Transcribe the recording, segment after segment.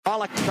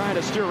Pollock trying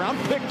to steer around,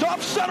 picked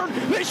off, centered,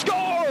 they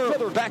score!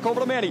 Feather back over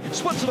to Manny,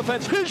 splits the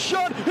defense, his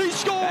shot, he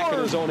scores! Back at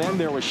his own end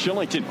there was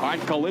Shillington on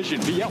collision,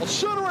 VL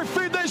centering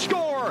feed, they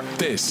score!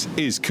 This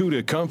is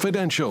CUDA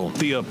Confidential,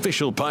 the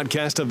official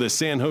podcast of the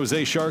San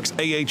Jose Sharks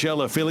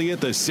AHL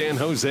affiliate, the San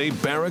Jose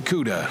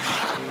Barracuda.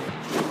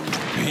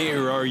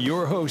 Here are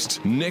your hosts,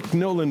 Nick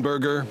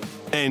Nolenberger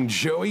and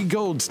Joey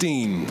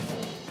Goldstein.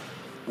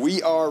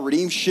 We are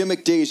Radim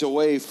Simek days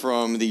away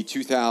from the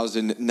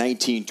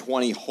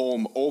 2019-20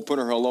 home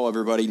opener. Hello,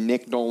 everybody.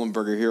 Nick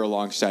Nolenberger here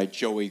alongside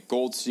Joey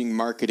Goldstein,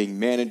 marketing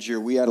manager.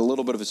 We had a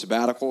little bit of a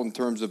sabbatical in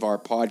terms of our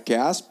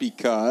podcast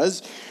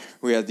because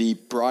we had the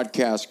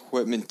broadcast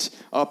equipment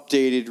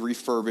updated,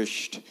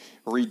 refurbished,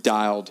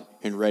 redialed,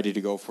 and ready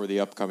to go for the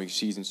upcoming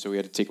season. So we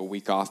had to take a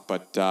week off,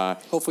 but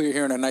hopefully you're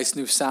hearing a nice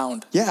new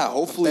sound. Yeah,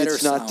 hopefully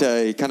it's not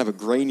kind of a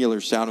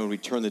granular sound when we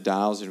turn the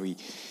dials and we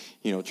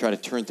try to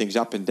turn things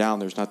up and down.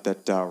 There's not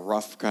that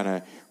rough kind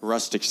of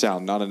rustic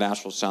sound, not a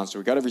natural sound. So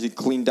we got everything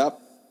cleaned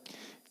up,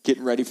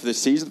 getting ready for the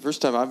season. The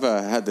first time I've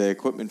had the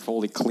equipment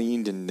fully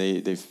cleaned, and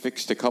they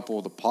fixed a couple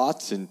of the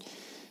pots, and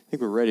I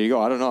think we're ready to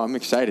go. I don't know. I'm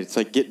excited. It's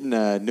like getting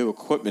new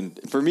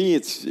equipment. For me,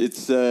 it's kind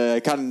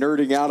of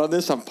nerding out on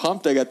this. I'm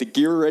pumped. I got the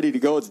gear ready to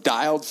go. It's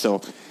dialed, so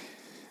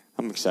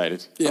I'm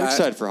excited. Yeah, I'm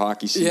excited for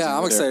hockey season. Yeah,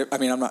 I'm excited. I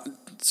mean,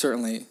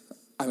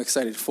 I'm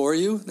excited for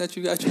you that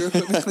you got your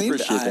equipment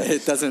cleaned.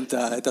 It doesn't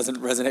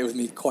resonate with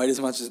me quite as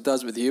much as it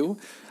does with you,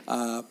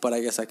 but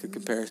I guess I could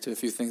compare it to a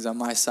few things on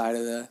my side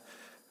of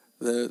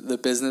the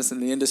business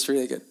and the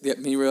industry that get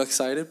me real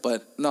excited.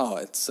 But no,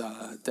 it's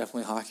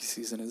definitely hockey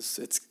season.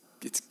 It's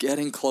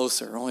getting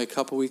closer. We're only a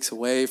couple weeks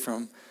away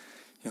from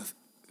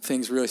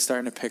things really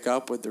starting to pick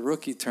up with the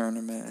rookie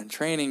tournament and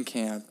training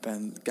camp,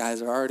 and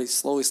guys are already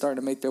slowly starting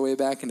to make their way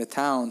back into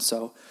town.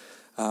 So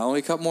only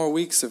a couple more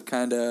weeks of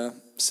kind of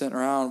sitting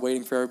around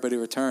waiting for everybody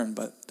to return,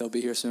 but they'll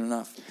be here soon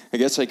enough. I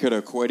guess I could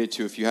equate it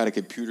to if you had a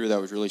computer that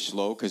was really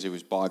slow because it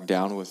was bogged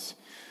down with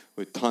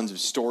tons of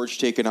storage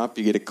taken up.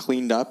 You get it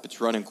cleaned up.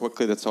 It's running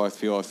quickly. That's how I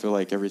feel. I feel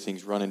like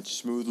everything's running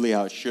smoothly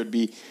how it should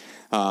be.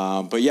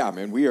 But yeah,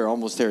 man, we are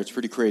almost there. It's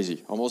pretty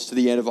crazy. Almost to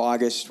the end of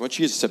August. Once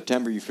you get to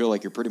September, you feel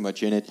like you're pretty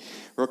much in it.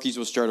 Rookies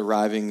will start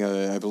arriving.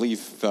 I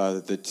believe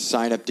the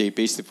sign-up date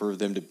basically for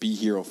them to be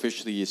here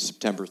officially is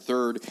September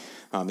 3rd.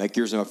 That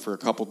gears them up for a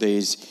couple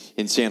days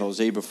in San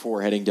Jose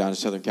before heading down to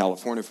Southern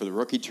California for the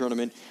rookie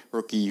tournament.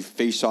 Rookie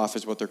face-off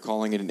is what they're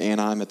calling it in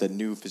Anaheim at the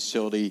new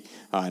facility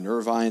in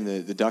Irvine,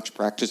 the Ducks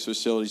practice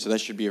facility. So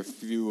that should be a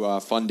few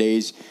fun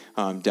days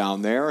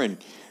down there. And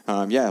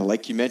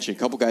like you mentioned, a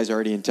couple guys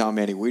already in town.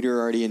 Manny Weeder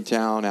already in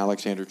town.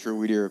 Alexander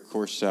Truweeder, of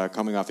course,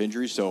 coming off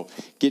injury. So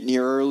getting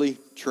here early,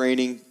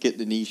 training, getting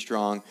the knee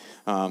strong.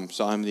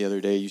 Saw him the other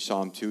day. You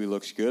saw him too. He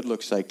looks good.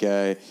 Looks like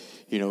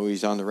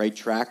he's on the right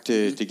track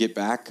to get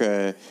back.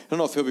 I don't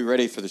know if he'll be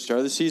ready for the start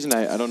of the season.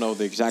 I don't know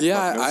the exact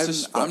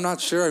prognosis. I'm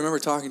not sure. I remember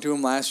talking to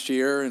him last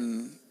year,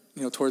 and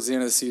towards the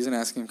end of the season,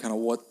 asking him kind of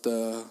what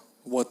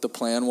the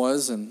plan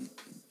was, and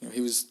he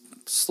was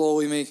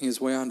slowly making his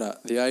way onto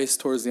the ice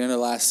towards the end of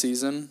last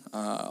season.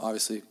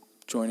 Obviously,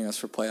 joining us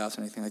for playoffs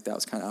or anything like that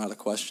was kind of out of the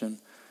question.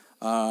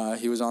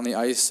 He was on the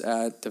ice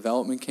at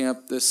development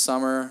camp this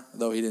summer,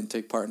 though he didn't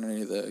take part in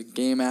any of the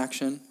game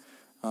action,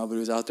 but he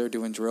was out there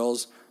doing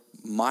drills.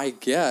 My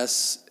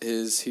guess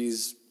is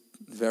he's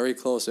very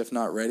close, if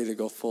not ready, to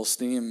go full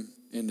steam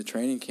into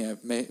training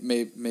camp.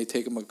 May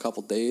take him a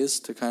couple days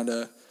to kind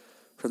of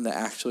from to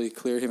actually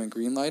clear him and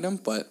green light him,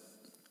 but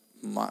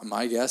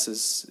my guess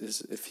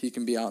is if he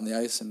can be out on the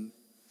ice and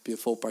be a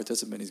full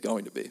participant, he's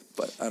going to be.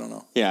 But I don't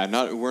know.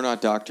 Yeah, we're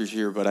not doctors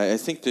here, but I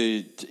think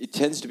it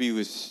tends to be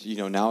with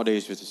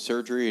nowadays with the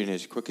surgery, and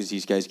as quick as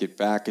these guys get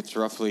back, it's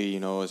roughly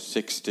a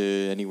 6 to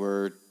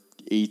anywhere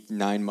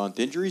 8-9 month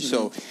injury. Mm-hmm.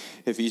 So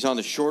if he's on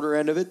the shorter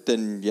end of it,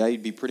 then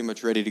he'd be pretty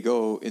much ready to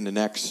go in the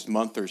next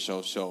month or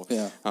so. So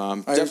yeah,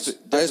 I just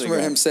remember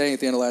him saying at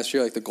the end of last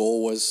year, like the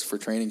goal was for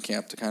training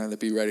camp to kind of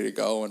be ready to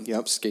go and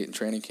skate in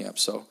training camp.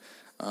 So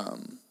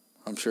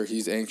I'm sure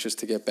he's anxious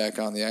to get back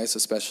on the ice,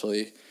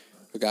 especially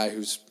a guy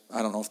who's,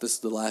 I don't know if this is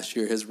the last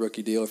year his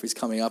rookie deal, if he's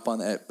coming up on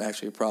that.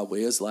 Actually, it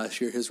probably is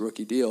last year his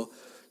rookie deal.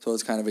 So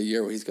it's kind of a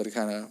year where he's got to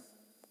kind of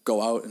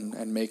go out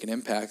and make an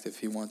impact if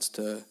he wants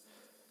to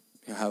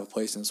have a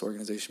place in this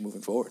organization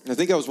moving forward. I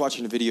think I was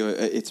watching a video.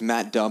 It's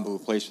Matt Dumba, who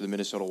plays for the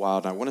Minnesota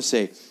Wild. And I want to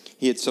say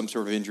he had some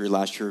sort of injury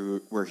last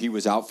year where he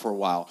was out for a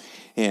while.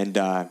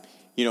 And,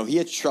 he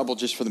had trouble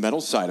just for the mental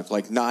side of,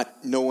 like,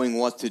 not knowing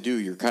what to do.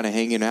 You're kind of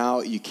hanging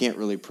out. You can't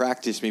really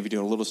practice, maybe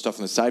doing a little stuff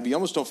on the side. But you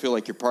almost don't feel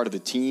like you're part of the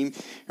team.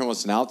 You're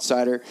almost an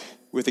outsider.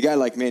 With a guy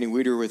like Manny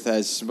Weeder, with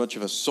as much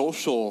of a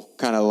social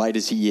kind of light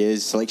as he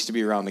is, likes to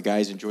be around the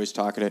guys, enjoys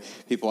talking to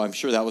people, I'm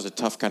sure that was a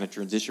tough kind of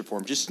transition for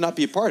him, just to not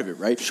be a part of it,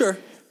 right? Sure.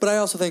 But I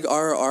also think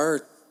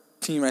our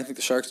team, I think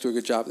the Sharks do a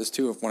good job of this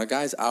too. When a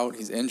guy's out,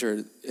 he's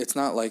injured, it's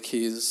not like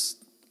he's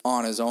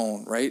on his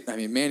own, right? I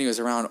mean, Manny was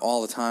around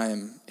all the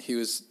time. He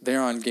was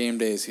there on game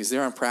days. He's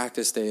there on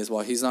practice days.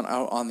 While he's not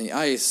out on the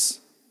ice,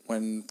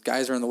 when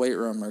guys are in the weight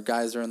room or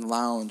guys are in the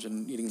lounge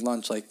and eating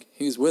lunch, like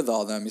he's with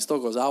all them. He still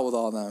goes out with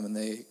all them, and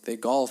they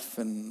golf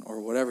or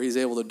whatever he's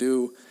able to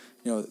do.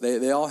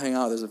 They all hang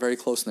out. There's a very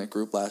close-knit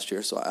group last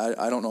year, so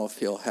I don't know if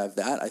he'll have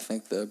that. I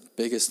think the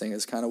biggest thing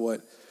is kind of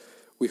what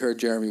we heard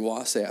Jeremy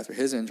Waugh say after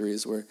his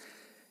injuries, where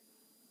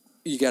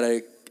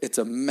it's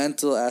a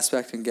mental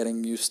aspect in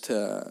getting used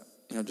to,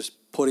 just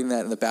putting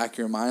that in the back of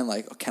your mind,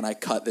 like, oh, can I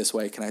cut this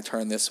way? Can I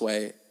turn this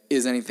way?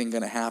 Is anything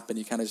going to happen?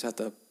 You kind of just have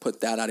to put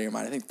that out of your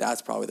mind. I think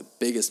that's probably the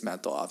biggest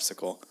mental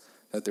obstacle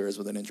that there is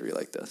with an injury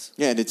like this.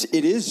 Yeah, and it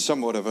is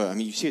somewhat of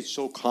you see it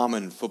so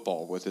common in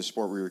football with a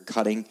sport where you're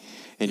cutting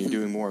and you're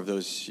doing more of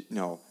those,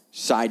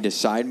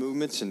 side-to-side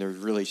movements, and they're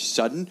really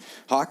sudden.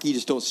 Hockey, you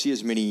just don't see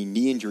as many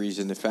knee injuries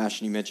in the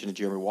fashion you mentioned.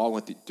 Jeremy Waugh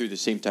went through the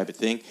same type of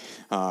thing.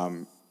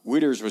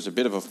 Wieters was a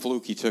bit of a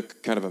fluke. He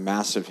took kind of a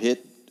massive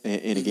hit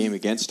in a game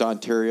against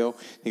Ontario. I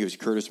think it was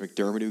Curtis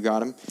McDermott who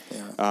got him.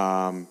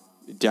 Yeah.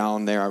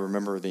 Down there, I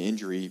remember the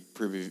injury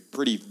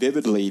pretty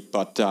vividly,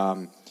 but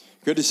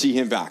good to see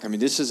him back. I mean,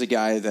 this is a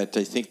guy that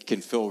I think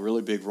can fill a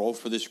really big role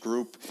for this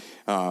group.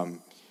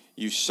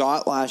 You saw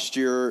it last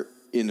year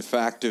in the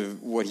fact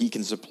of what he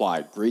can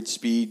supply. Great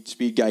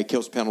speed guy,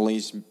 kills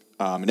penalties.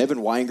 And Evan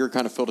Weinger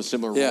kind of filled a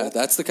similar role. Yeah,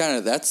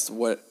 that's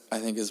what I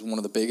think is one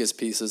of the biggest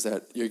pieces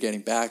that you're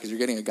getting back, is you're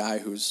getting a guy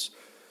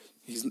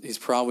he's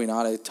probably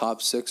not a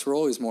top 6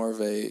 role. He's more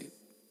of a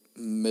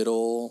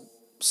middle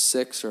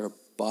 6 or a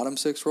bottom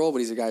 6 role, but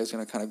he's a guy who's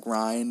going to kind of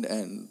grind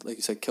and, like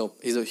you said, kill.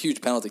 He's a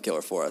huge penalty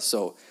killer for us.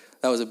 So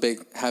that was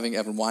having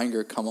Evan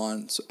Weinger come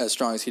on as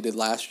strong as he did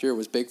last year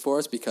was big for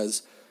us,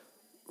 because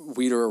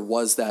Wieters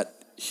was that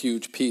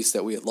huge piece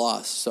that we had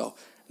lost. So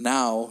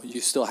now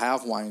you still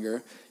have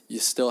Weinger, you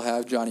still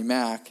have Johnny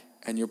Mack,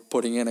 and you're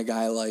putting in a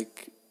guy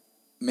like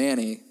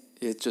Manny.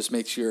 It just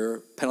makes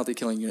your penalty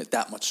killing unit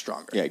that much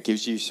stronger. Yeah, it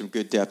gives you some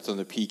good depth on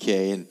the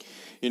PK, and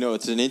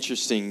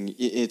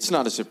it's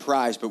not a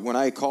surprise, but when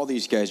I call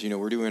these guys,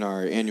 we're doing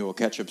our annual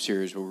catch-up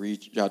series. We'll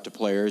reach out to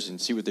players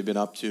and see what they've been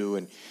up to,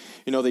 and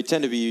they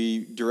tend to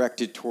be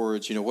directed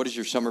towards, what has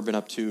your summer been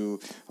up to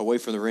away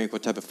from the rink,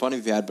 what type of fun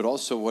have you had, but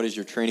also what is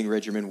your training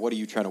regimen, what are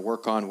you trying to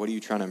work on, what are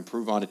you trying to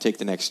improve on to take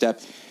the next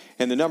step.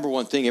 And the number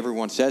one thing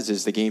everyone says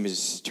is the game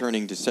is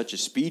turning to such a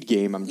speed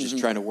game. I'm just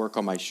trying to work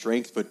on my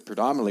strength, but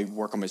predominantly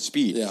work on my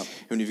speed. Yeah.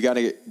 And when you've got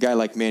a guy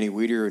like Manny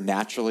Wieters, who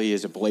naturally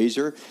is a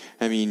blazer,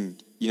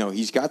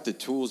 he's got the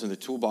tools in the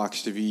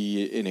toolbox to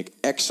be an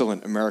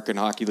excellent American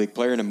Hockey League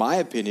player. And in my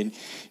opinion,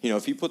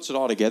 if he puts it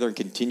all together and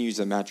continues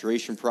the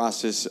maturation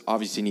process,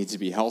 obviously needs to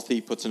be healthy,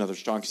 puts another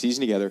strong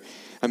season together.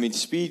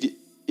 Speed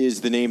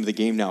is the name of the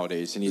game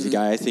nowadays. And he's a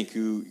guy I think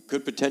who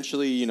could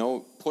potentially,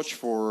 push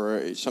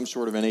for some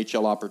sort of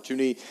NHL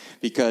opportunity,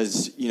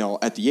 because,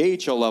 at the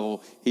AHL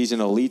level, he's an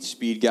elite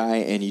speed guy,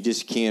 and you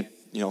just can't,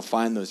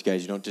 find those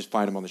guys. You don't just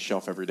find them on the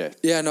shelf every day.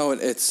 Yeah, no,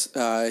 it's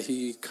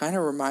he kind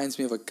of reminds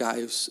me of a guy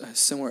who's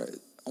similar,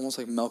 almost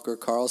like Melker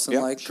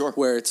Karlsson, sure.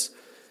 Where it's,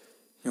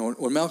 when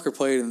Melker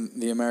played in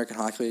the American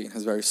Hockey League and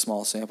has very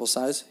small sample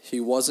size, he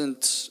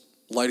wasn't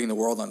lighting the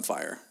world on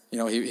fire.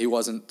 He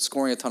wasn't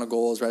scoring a ton of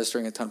goals,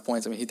 registering a ton of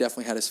points. He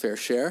definitely had his fair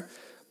share,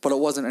 but it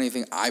wasn't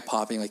anything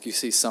eye-popping like you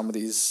see some of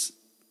these,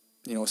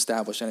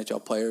 established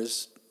NHL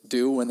players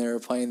do when they're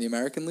playing the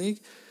American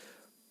League.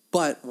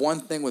 But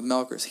one thing with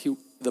Melker is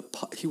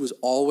he was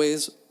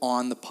always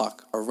on the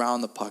puck,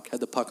 around the puck,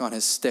 had the puck on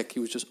his stick. He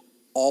was just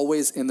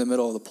always in the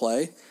middle of the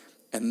play,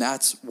 and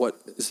that's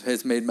what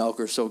has made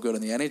Melker so good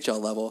on the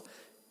NHL level,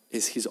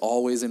 is he's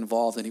always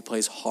involved, and he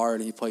plays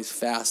hard, and he plays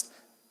fast.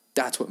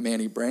 That's what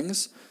Manny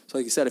brings. So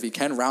like you said, if he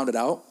can round it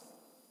out,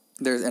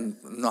 and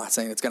I'm not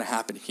saying it's going to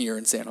happen here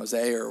in San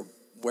Jose or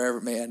wherever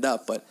it may end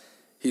up, but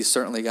he's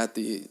certainly got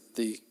the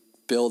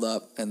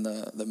build-up and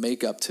the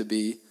makeup to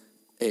be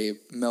a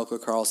Melker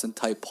Karlsson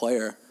type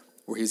player,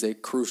 where he's a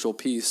crucial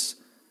piece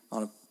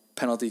on a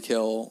penalty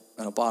kill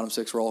and a bottom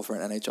 6 role for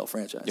an NHL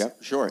franchise. Yeah,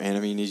 sure.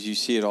 And as you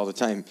see it all the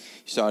time,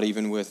 you saw it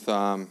even with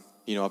up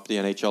the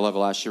NHL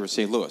level last year with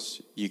St.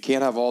 Louis. You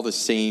can't have all the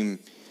same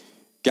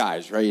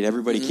guys, right?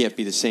 Everybody can't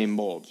be the same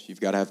mold.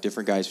 You've got to have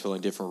different guys filling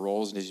different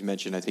roles. And as you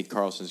mentioned, I think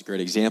Karlsson's a great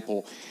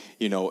example.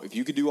 If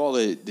you could do all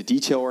the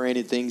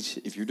detail-oriented things,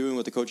 if you're doing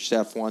what the coaching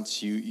staff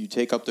wants, you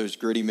take up those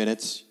gritty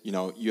minutes,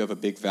 you have a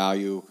big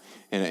value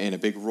and a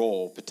big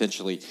role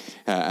potentially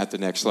at the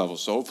next level.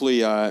 So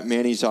hopefully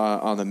Manny's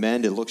on the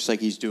mend. It looks like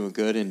he's doing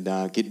good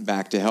and getting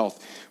back to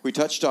health. We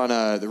touched on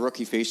the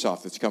rookie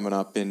face-off that's coming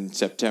up in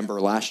September.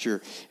 Last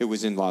year it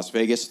was in Las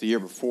Vegas. The year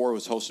before it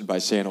was hosted by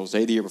San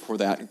Jose. The year before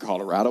that in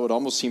Colorado. It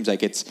almost seems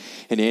like it's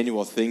an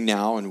annual thing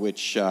now in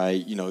which,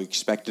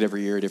 expected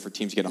every year different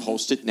teams going to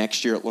host it.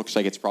 Next year it looks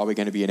like it's probably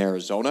going to be in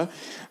Arizona.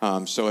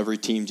 So every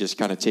team just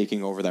kind of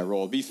taking over that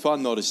role. It'd be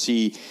fun, though, to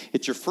see.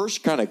 It's your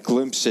first kind of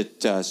glimpse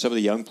at some of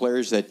the young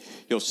players that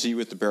you'll see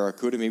with the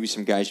Barracuda. Maybe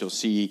some guys you'll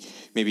see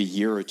maybe a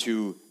year or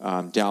two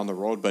down the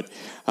road. But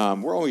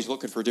we're always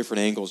looking for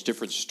different angles,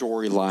 different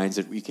storylines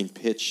that we can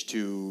pitch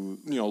to,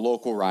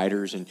 local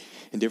riders and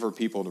different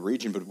people in the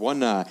region. But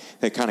one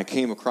that kind of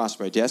came across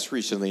my desk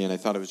recently, and I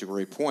thought it was a great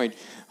great point,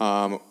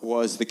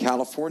 was the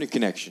California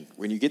connection.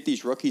 When you get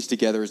these rookies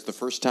together, it's the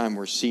first time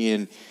we're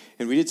seeing,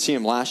 and we did see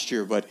him last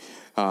year, but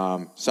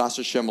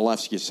Sasha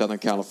Chmelevski, a Southern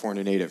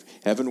California native.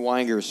 Evan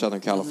Weinger, a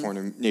Southern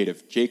California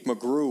native. Jake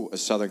McGrew, a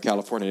Southern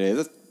California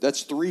native.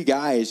 That's 3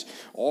 guys,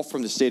 all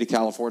from the state of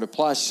California.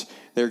 Plus,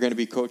 they're going to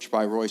be coached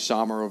by Roy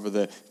Sommer over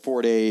the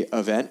 4-day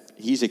event.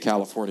 He's a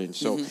Californian.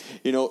 So,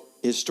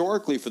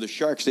 historically for the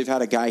Sharks, they've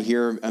had a guy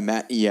here,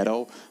 Matt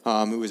Nieto,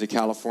 who was a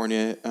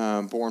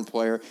California-born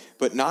player.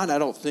 But not, I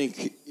don't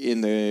think,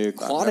 in the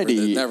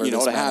quantity, never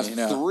to have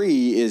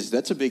 3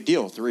 that's a big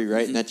deal, 3,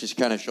 right? And that just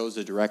kind of shows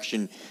the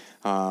direction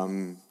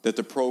that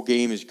the pro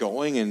game is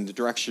going and the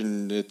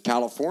direction that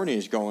California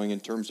is going in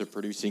terms of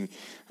producing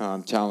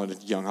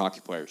talented young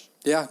hockey players.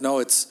 Yeah,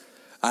 no,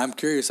 I'm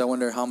curious. I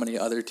wonder how many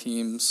other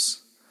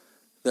teams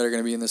that are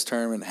going to be in this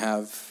tournament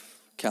have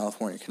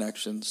California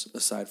connections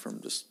aside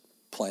from just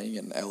playing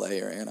in LA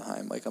or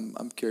Anaheim. Like,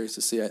 I'm curious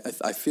to see.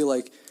 I feel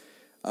like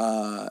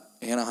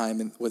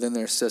Anaheim within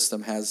their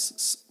system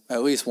has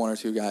at least 1 or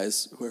 2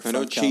 guys who are from California.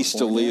 I know Chase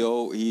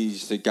DeLeo,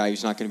 he's the guy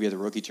who's not going to be at the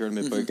rookie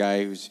tournament, but a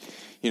guy who's,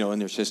 in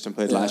their system,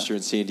 played last year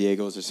in San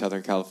Diego as a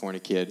Southern California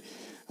kid.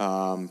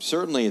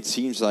 Certainly it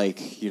seems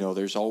like,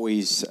 there's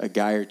always a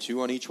guy or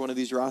 2 on each one of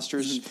these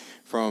rosters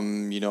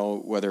from,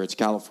 whether it's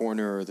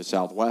California or the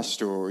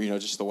Southwest or,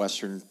 just the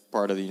western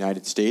part of the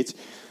United States.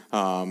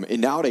 And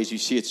nowadays you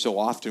see it so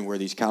often where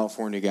these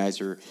California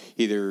guys are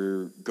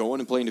either going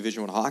and playing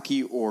Division I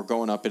hockey or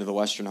going up into the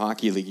Western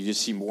Hockey League. You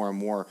just see more and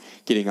more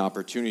getting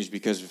opportunities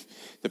because of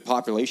the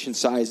population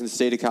size in the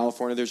state of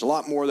California. There's a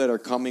lot more that are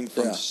coming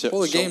from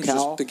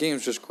the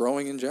game's just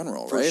growing in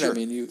general, right? Sure. I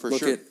mean, you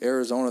look at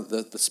Arizona,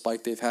 the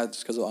spike they've had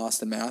just because of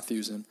Austin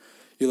Matthews, and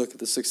you look at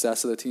the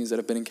success of the teams that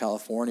have been in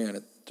California, and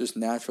it just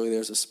naturally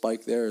there's a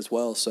spike there as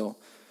well. So,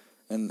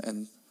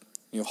 and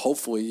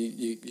hopefully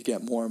you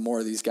get more and more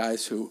of these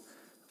guys who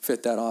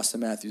fit that Austin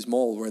Matthews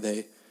mold where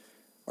they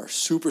are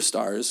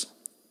superstars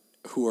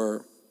who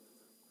are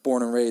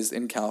born and raised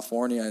in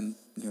California and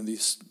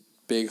these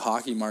big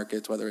hockey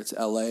markets, whether it's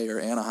LA or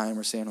Anaheim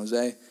or San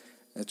Jose.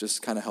 It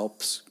just kind of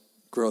helps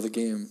grow the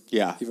game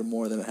even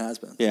more than it has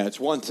been. Yeah, it's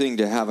one thing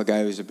to have a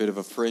guy who's a bit of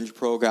a fringe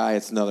pro guy.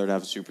 It's another to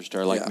have a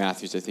superstar like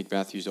Matthews. I think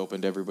Matthews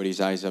opened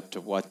everybody's eyes up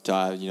to what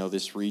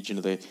this region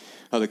of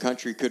the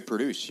country could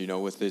produce.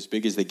 With as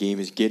big as the game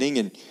is getting,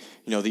 and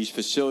these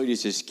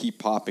facilities just keep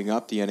popping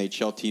up. The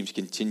NHL teams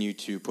continue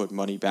to put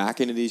money back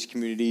into these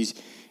communities.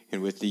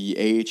 And with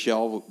the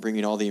AHL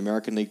bringing all the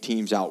American League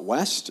teams out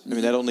west, I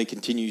mean, that only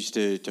continues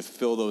to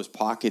fill those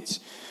pockets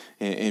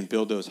and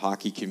build those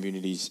hockey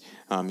communities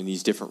in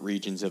these different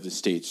regions of the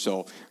state.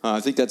 So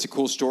I think that's a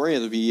cool story.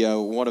 It'll be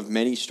one of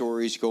many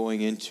stories going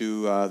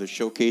into the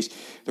showcase.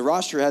 The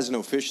roster hasn't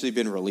officially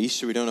been released,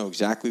 so we don't know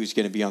exactly who's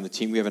going to be on the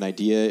team. We have an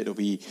idea. It'll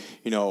be,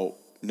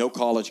 no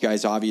college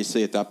guys,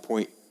 obviously, at that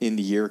point in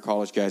the year.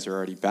 College guys are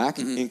already back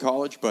in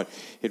college, but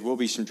it will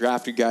be some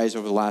drafted guys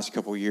over the last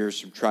couple of years,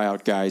 some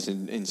tryout guys,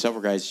 and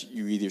several guys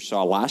you either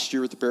saw last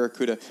year with the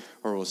Barracuda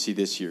or we'll see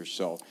this year.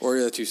 Or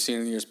that you've seen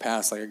in years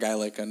past, like a guy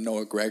like a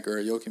Noah Gregor or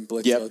Joachim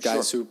Blichfeld,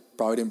 guys who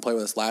probably didn't play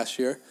with us last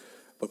year,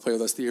 but played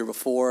with us the year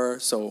before.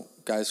 So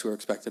guys who are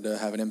expected to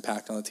have an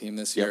impact on the team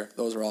this year.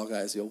 Those are all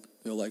guys you'll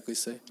likely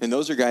see. And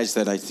those are guys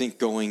that I think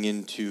going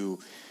into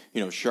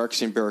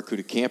Sharks and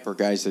Barracuda camp are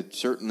guys that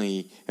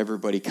certainly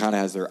everybody kind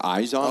of has their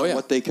eyes on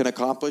what they can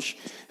accomplish.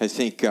 I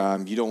think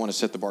you don't want to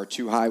set the bar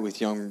too high with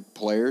young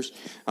players,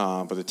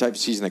 but the type of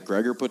season that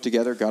Gregor put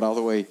together got all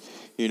the way,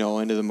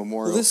 into the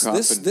Memorial Cup.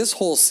 This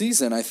whole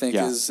season, I think,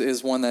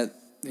 is one that,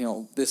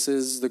 this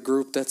is the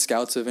group that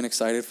scouts have been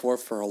excited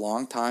for a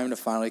long time to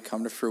finally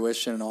come to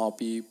fruition and all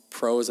be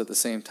pros at the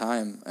same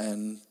time.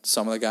 And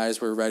some of the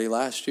guys were ready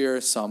last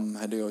year. Some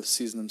had to go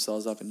season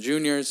themselves up in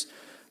juniors.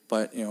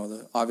 But,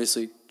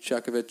 obviously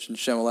Chekovich and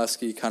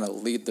Chmelevski kind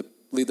of lead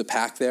the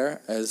pack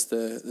there as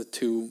the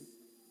 2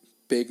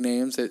 big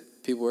names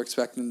that people were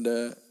expecting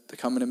to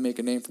come in and make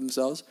a name for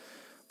themselves.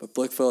 But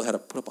Blichfeld had to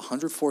put up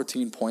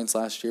 114 points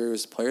last year. He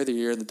was Player of the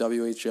Year in the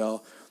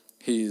WHL.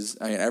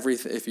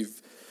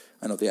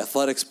 I know the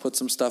Athletics put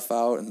some stuff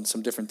out, and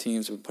some different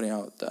teams have been putting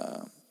out,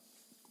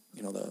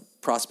 the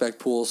prospect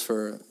pools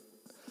for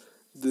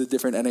the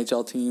different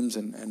NHL teams,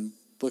 and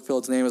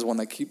Blichfeld's name is one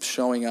that keeps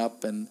showing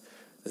up, and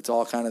it's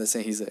all kind of the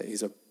same.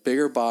 He's a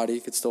bigger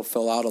body, could still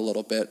fill out a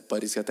little bit,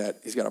 but he's got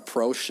a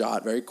pro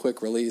shot, very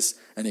quick release,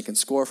 and he can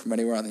score from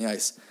anywhere on the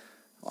ice.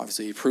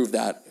 Obviously, he proved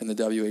that in the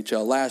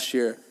WHL last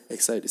year.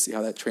 Excited to see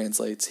how that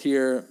translates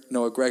here.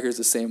 Noah Gregor's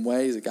the same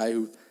way. He's a guy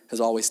who has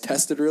always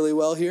tested really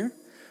well here,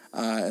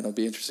 and it'll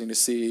be interesting to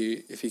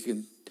see if he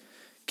can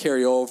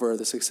carry over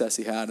the success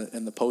he had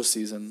in the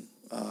postseason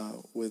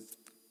with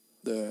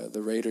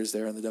the Raiders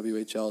there in the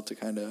WHL to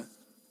kind of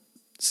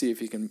see if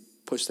he can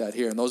push that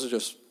here. And those are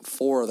just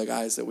 4 of the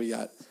guys that we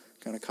got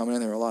kind of coming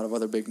in. There are a lot of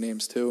other big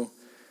names too.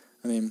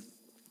 I mean,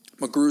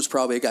 McGrew's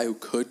probably a guy who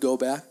could go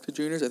back to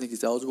juniors. I think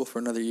he's eligible for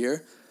another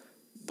year.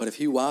 But if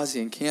he was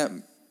in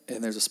camp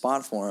and there's a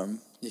spot for him,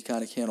 you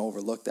kind of can't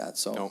overlook that.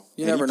 So No.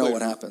 you And never know played-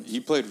 what happens. He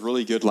played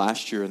really good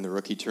last year in the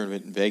rookie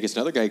tournament in Vegas.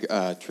 Another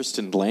guy,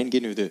 Tristan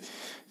Langen, who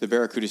the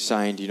Barracuda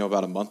signed,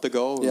 about a month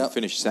ago. Who Yep.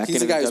 finished second.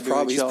 He's a in the guy who's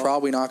WHL.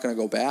 probably not going to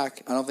go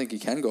back. I don't think he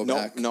can go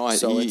back. No,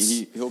 so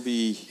he'll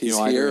be he's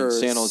either here in or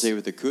San it's Jose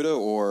with the CUDA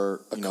or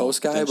a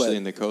coast guy, potentially but-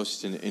 in the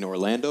coast in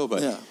Orlando.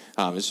 But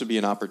Yeah. this would be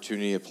an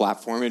opportunity, a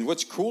platform. And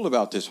what's cool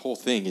about this whole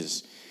thing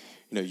is,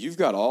 you've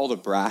got all the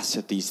brass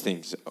at these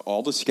things.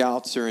 All the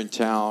scouts are in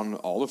town,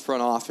 all the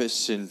front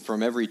office, and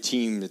from every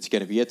team that's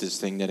going to be at this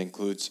thing that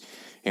includes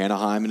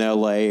Anaheim and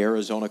LA,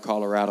 Arizona,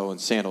 Colorado,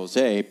 and San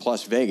Jose,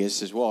 plus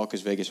Vegas as well,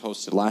 because Vegas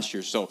hosted last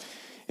year. So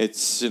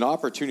it's an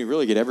opportunity to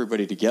really get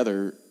everybody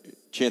together,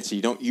 chance that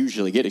you don't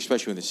usually get,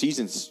 especially when the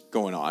season's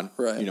going on,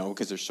 Right.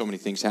 because there's so many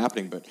things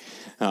happening. But,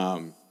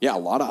 a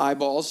lot of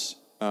eyeballs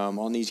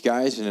on these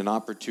guys and an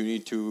opportunity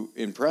to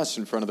impress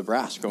in front of the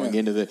brass going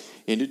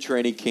into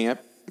training camp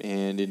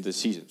and into the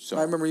season. So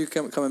I remember you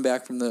coming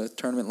back from the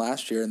tournament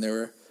last year, and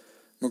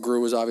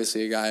McGrew was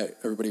obviously a guy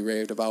everybody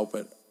raved about,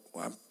 but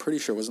I'm pretty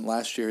sure it wasn't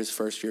last year, his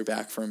first year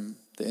back from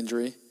the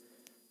injury.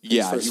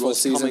 Yeah, first he full was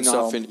season, coming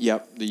so- off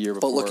the year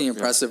before. But looking yeah.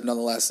 impressive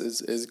nonetheless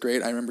is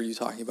great. I remember you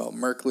talking about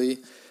Merkley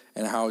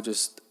and how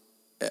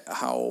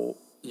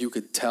you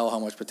could tell how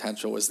much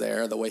potential was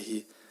there, the way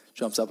he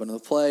jumps up into the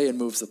play and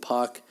moves the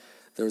puck.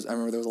 I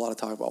remember there was a lot of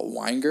talk about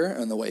Weinger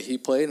and the way he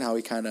played and how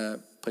he kind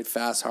of played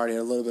fast, hard. He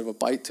had a little bit of a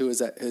bite to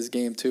his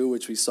game too,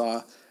 which we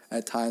saw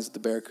at times with the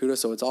Barracuda.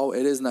 So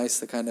it is nice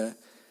to kind of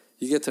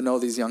you get to know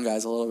these young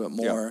guys a little bit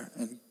more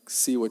and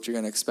see what you're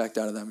going to expect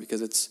out of them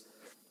because it's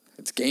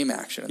game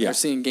action. And they're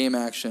seeing game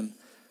action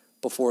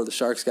before the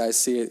Sharks guys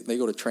see it. They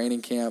go to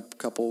training camp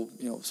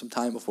some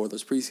time before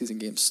those preseason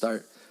games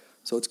start.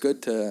 So it's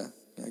good to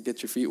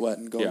get your feet wet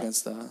and go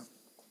against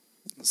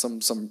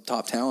some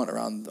top talent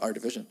around our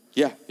division.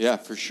 Yeah,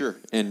 for sure.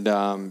 And,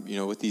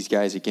 with these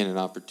guys, again, an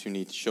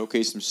opportunity to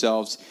showcase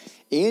themselves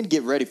and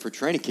get ready for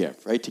training camp,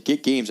 right? To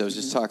get games. I was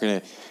just talking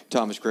to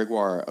Thomas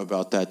Gregoire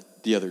about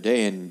that the other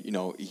day, and,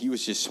 he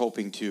was just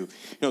hoping to,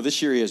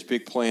 this year he has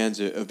big plans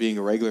of being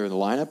a regular in the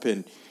lineup,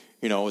 and,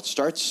 it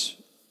starts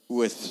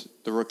with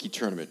the rookie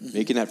tournament,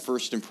 making that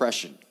first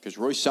impression. Because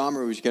Roy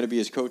Sommer, who's going to be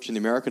his coach in the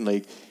American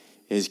League,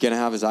 is going to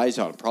have his eyes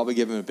on him, probably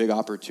give him a big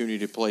opportunity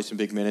to play some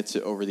big minutes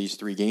over these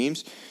 3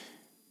 games.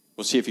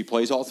 We'll see if he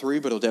plays all 3,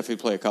 but he'll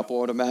definitely play a couple,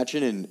 I would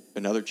imagine, and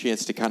another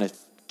chance to kind of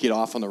get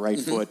off on the right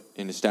foot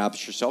and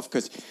establish yourself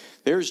because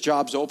there's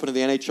jobs open at the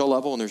NHL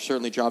level, and there's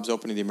certainly jobs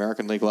open at the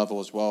American League level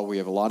as well. We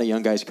have a lot of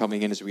young guys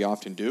coming in, as we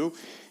often do,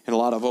 and a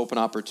lot of open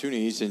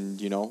opportunities,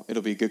 and,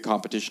 it'll be a good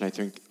competition, I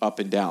think, up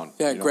and down.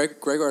 Yeah,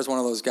 Gregor is one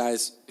of those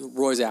guys.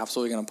 Roy's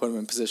absolutely going to put him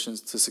in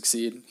positions to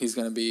succeed. He's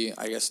going to be,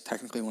 I guess,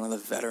 technically one of the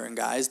veteran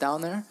guys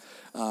down there,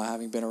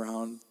 having been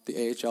around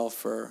the AHL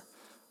for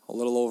a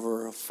little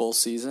over a full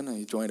season. And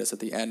he joined us at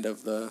the end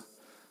of the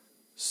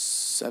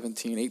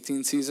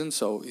 17-18 season,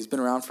 so he's been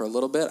around for a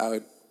little bit.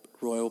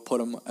 Roy will put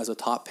him as a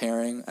top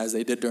pairing, as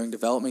they did during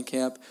development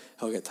camp.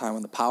 He'll get time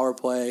on the power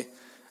play.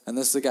 And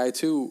this is a guy,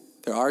 too,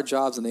 there are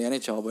jobs in the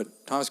NHL,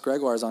 but Thomas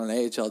Gregoire is on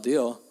an AHL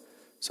deal,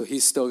 so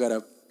he's still got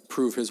to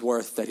prove his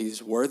worth that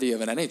he's worthy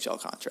of an NHL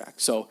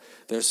contract. So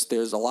there's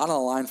a lot on the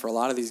line for a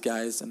lot of these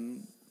guys,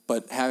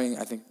 but having,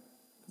 I think,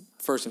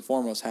 first and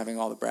foremost, having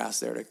all the brass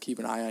there to keep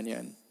an eye on you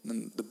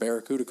and the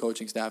Barracuda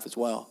coaching staff as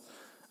well.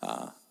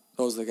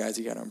 Those are the guys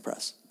you got to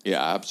impress.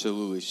 Yeah,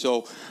 absolutely.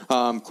 So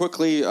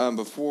quickly,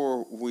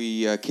 before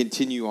we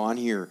continue on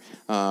here,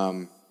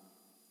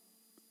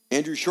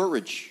 Andrew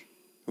Shortridge,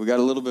 we got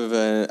a little bit of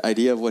an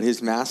idea of what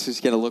his mask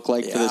is going to look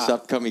like for this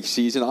upcoming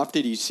season.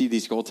 Often you see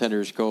these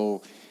goaltenders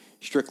go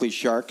strictly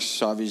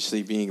Sharks,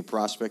 obviously being a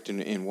prospect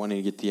and wanting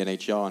to get the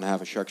NHL and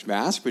have a Sharks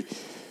mask, but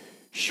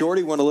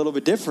Shorty went a little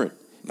bit different.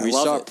 We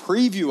saw a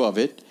preview of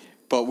it,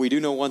 but we do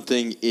know one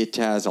thing. It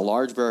has a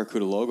large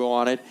Barracuda logo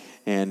on it,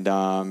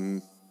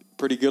 and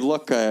pretty good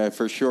look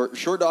for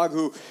Short Dog,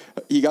 who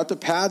he got the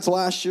pads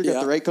last year,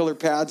 got the right color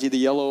pads, the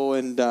yellow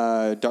and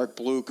dark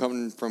blue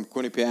coming from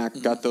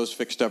Quinnipiac, got those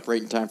fixed up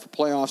right in time for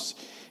playoffs.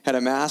 Had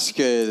a mask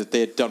that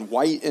they had done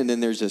white, and then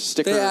there's a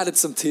sticker. They added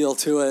some teal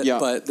to it,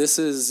 but this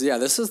is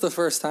the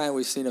first time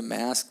we've seen a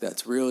mask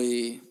that's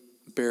really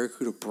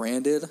Barracuda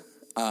branded.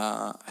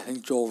 I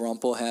think Joel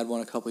Rumpel had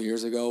one a couple of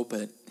years ago,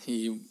 but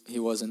he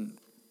wasn't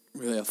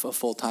really a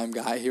full-time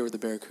guy here with the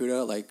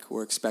Barracuda like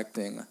we're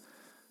expecting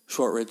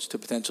Shortridge to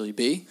potentially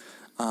be.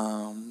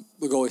 The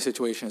goalie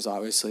situation is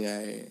obviously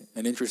an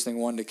interesting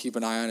one to keep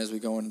an eye on as we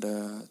go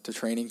into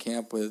training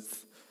camp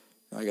with,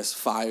 I guess,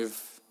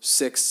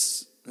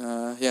 6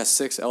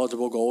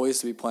 eligible goalies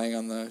to be playing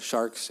on the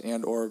Sharks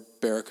and or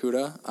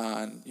Barracuda.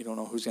 And you don't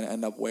know who's going to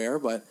end up where,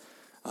 but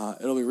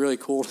it'll be really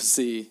cool to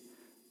see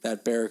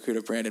that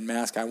Barracuda branded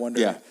mask. I wonder.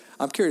 Yeah.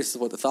 I'm curious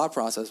what the thought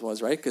process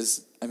was, right?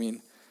 Because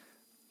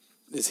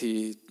is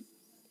he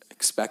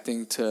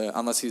expecting to,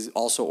 unless he's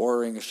also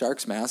ordering a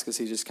Sharks mask, is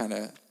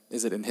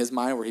it in his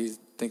mind where he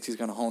thinks he's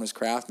going to hone his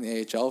craft in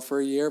the AHL for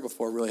a year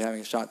before really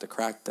having a shot to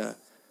crack that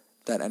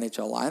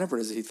NHL lineup, or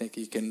does he think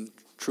he can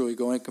truly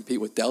go and compete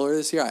with Deller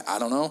this year? I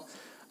don't know,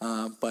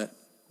 but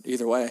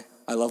either way,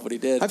 I love what he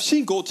did. I've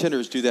seen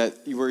goaltenders do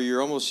that where you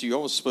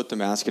almost split the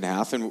mask in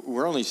half, and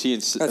we're only seeing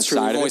That's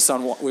true.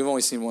 We've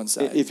only seen one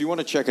side. If you want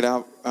to check it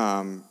out,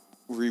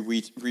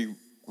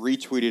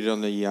 retweeted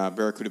on the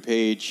Barracuda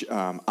page.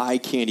 Eye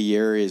Candy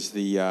Air is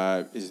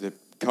the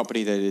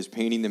company that is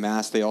painting the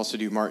mask. They also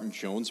do Martin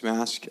Jones'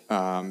 mask.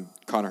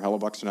 Connor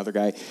Hellebuck's another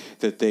guy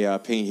that they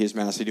paint his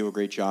mask. They do a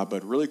great job,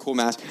 but really cool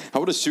mask. I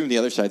would assume the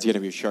other side's going to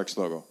be a Sharks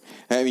logo.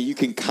 I mean, you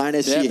can kind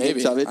of see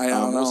hints of it. I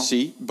don't know. We'll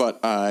see,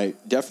 but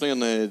definitely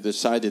on the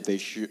side that they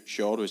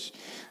showed was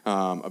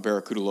a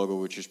Barracuda logo,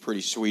 which is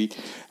pretty sweet.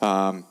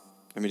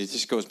 I mean, it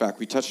just goes back.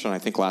 We touched on it, I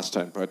think, last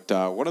time. But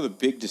one of the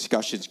big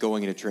discussions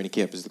going into training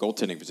camp is the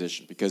goaltending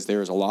position because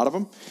there's a lot of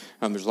them.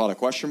 There's a lot of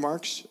question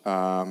marks.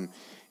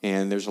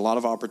 And there's a lot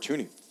of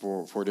opportunity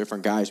for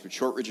different guys. But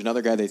Shortridge,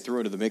 another guy they threw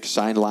into the mix,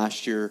 signed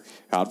last year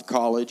out of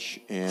college.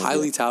 And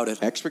highly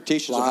touted.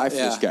 Expectations are high for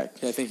this guy.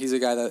 Yeah, I think he's a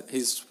guy that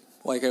he's,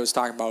 like I was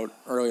talking about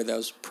earlier,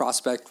 those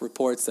prospect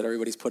reports that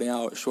everybody's putting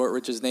out.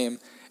 Shortridge's name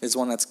is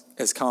one that's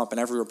has come up in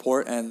every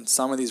report. And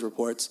some of these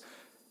reports,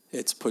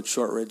 it's put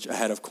Shortridge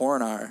ahead of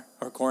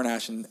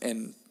Coronash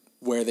in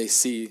where they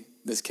see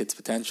this kid's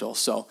potential.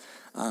 So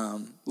a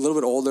little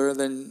bit older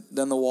than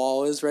the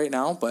Wall is right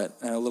now, but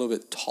a little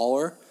bit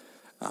taller.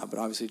 But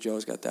obviously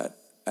Joe's got that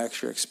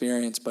extra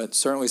experience, but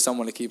certainly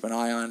someone to keep an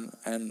eye on.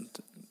 And,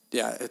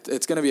 yeah,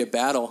 it's going to be a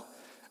battle.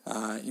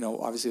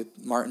 Obviously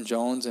Martin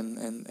Jones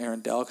and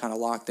Aaron Dell kind of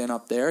locked in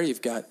up there.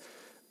 You've got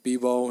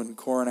Bebo and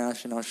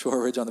Coronash and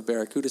Shortridge on the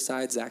Barracuda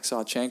side. Zach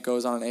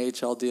Sawchenko's on an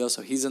AHL deal,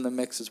 so he's in the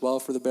mix as well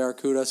for the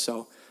Barracuda.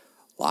 So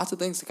lots of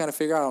things to kind of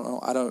figure out.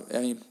 I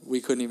mean, we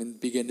couldn't even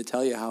begin to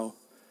tell you how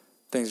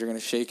things are going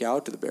to shake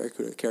out. Do the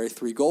Barracuda carry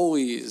 3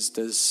 goalies?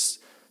 Does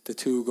the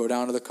 2 go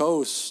down to the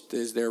coast?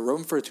 Is there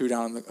room for 2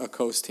 down a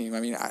coast team? I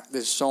mean,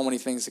 there's so many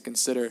things to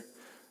consider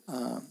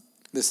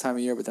this time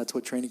of year, but that's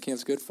what training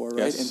camp's good for, right?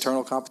 Yes.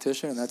 Internal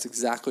competition, and that's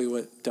exactly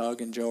what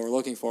Doug and Joe are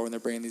looking for when they're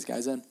bringing these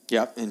guys in.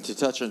 Yep, and to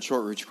touch on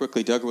Shortridge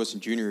quickly, Doug Wilson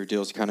Jr., who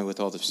deals kind of with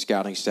all the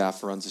scouting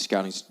staff, runs the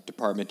scouting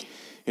department.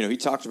 He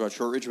talked about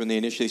Shortridge when they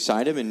initially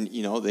signed him, and,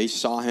 they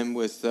saw him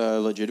with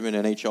legitimate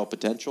NHL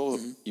potential.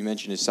 Mm-hmm. You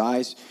mentioned his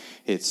size.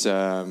 It's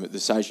the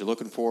size you're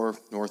looking for,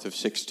 north of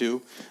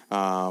 6'2".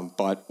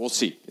 But we'll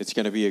see. It's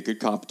going to be a good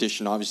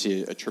competition.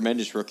 Obviously, a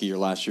tremendous rookie year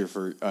last year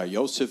for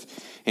Josef.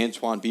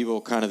 Antoine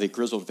Bebo, kind of the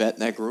grizzled vet in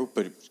that group,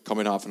 but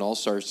coming off an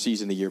all-star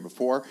season the year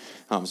before,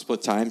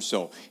 split time.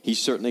 So he's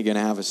certainly going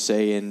to have a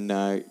say in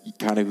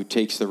kind of who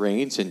takes the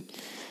reins. And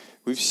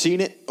we've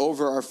seen it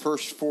over our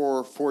first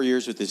four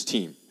years with this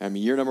team. I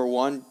mean, year number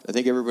 1, I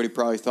think everybody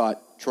probably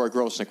thought Troy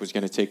Grosnick was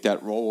going to take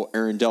that role. Well,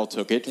 Aaron Dell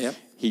took it. Yep.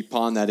 He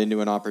pawned that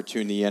into an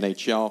opportunity in the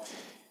NHL.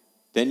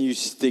 Then you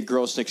think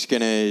Grosnick's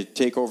going to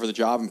take over the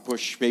job and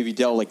push maybe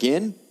Dell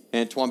again.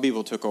 Antoine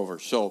Bebo took over.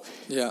 So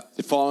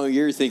the following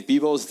year, you think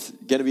Bebo's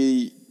going to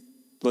be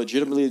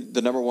legitimately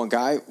the number 1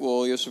 guy.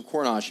 Well, Josef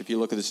Coronash, if you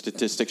look at the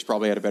statistics,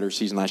 probably had a better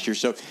season last year.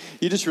 So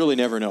you just really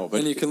never know.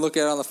 But and you can look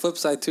at it on the flip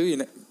side,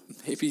 too.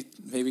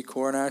 Maybe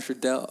Coronash or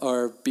Dell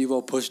or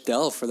Bebo push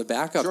Dell for the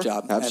backup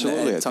job.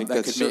 Absolutely, and I think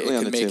that's certainly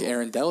on the table. Make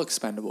Aaron Dell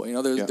expendable.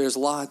 There's a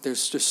lot.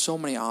 There's just so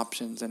many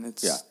options, and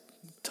it's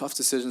tough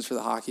decisions for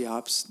the hockey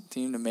ops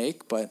team to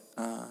make. But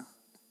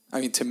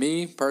to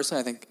me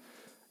personally, I think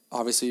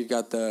obviously you've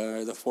got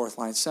the 4th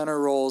line center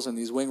roles and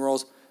these wing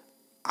roles.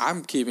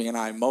 I'm keeping an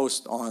eye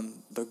most on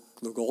the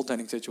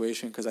goaltending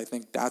situation because I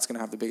think that's going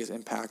to have the biggest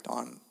impact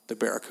on the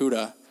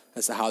Barracuda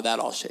as to how that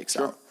all shakes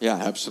out. Yeah,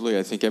 absolutely.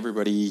 I think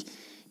everybody,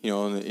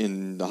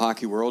 in the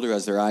hockey world who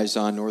has their eyes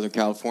on Northern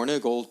California,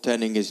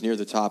 goaltending is near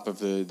the top of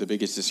the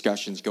biggest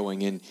discussions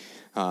going in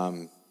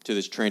to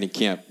this training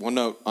camp. One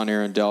note on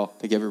Aaron Dell.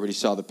 I think everybody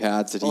saw the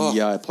pads that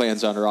he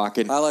plans on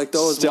rocking. I like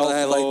those.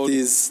 I like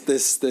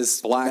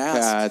this black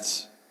mask.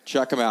 pads.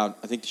 Check them out.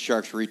 I think the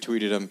Sharks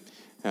retweeted them.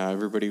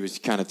 Everybody was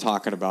kind of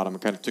talking about him.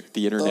 It kind of took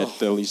the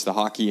internet, at least the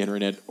hockey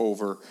internet,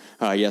 over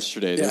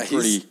yesterday. They're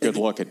pretty good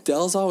looking.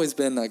 Dell's always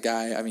been a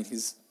guy. I mean,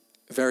 he's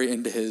very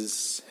into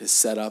his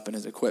setup and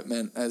his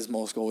equipment, as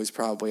most goalies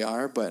probably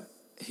are. But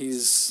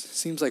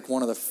seems like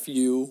one of the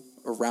few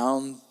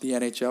around the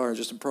NHL or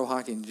just in pro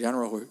hockey in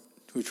general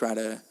who try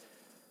to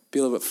be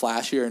a little bit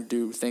flashier and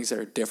do things that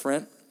are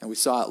different. And we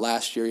saw it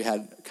last year. He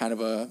had kind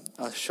of a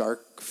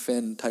shark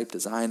fin type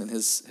design in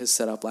his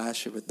setup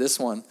last year. But this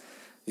one,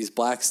 these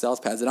black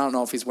stealth pads, I don't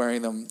know if he's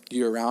wearing them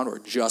year-round or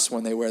just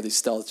when they wear these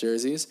stealth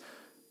jerseys,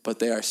 but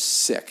they are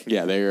sick.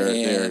 Yeah, they are.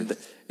 And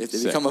if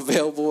they become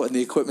available in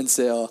the equipment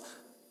sale,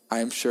 I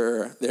am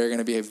sure they're going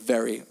to be a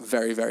very,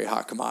 very, very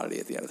hot commodity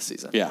at the end of the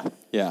season. Yeah.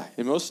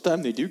 And most of the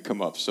time they do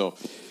come up. So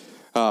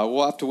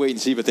we'll have to wait and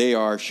see, but they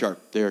are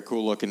sharp. They are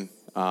cool looking.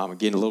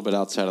 Again, a little bit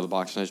outside of the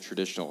box, not as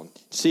traditional. And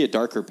see a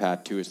darker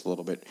pad, too, is a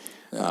little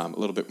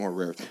bit more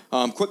rare.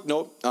 Quick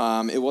note,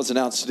 it was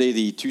announced today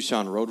the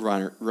Tucson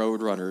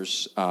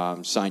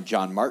Roadrunners signed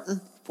John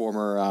Martin,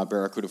 former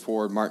Barracuda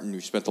forward. Martin,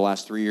 who spent the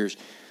last 3 years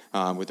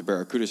with the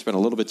Barracuda, spent a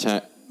little bit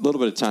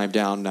of time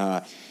down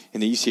in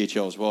the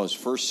ECHL as well, his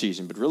first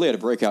season, but really had a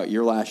breakout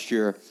year last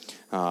year.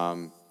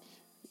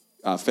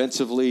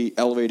 Offensively,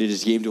 elevated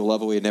his game to a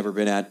level he had never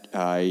been at.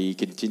 He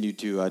continued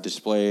to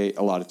display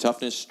a lot of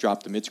toughness,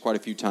 dropped the mitts quite a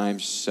few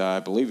times.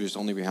 I believe he was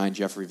only behind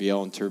Jeffrey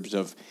Viel in terms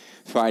of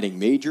fighting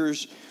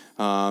majors.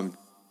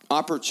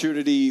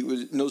 Opportunity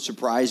was no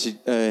surprise. It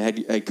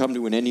had come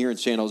to an end here in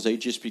San Jose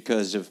just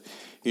because of,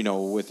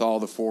 with all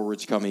the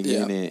forwards coming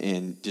in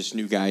and just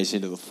new guys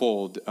into the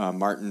fold.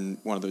 Martin,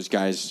 one of those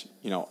guys,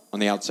 on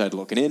the outside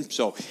looking in.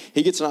 So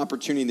he gets an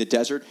opportunity in the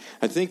desert.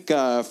 I think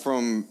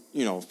from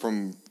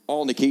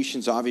all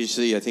indications,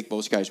 obviously, I think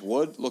most guys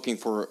would, looking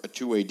for a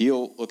two-way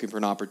deal, looking for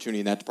an opportunity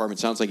in that department.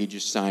 Sounds like he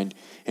just signed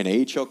an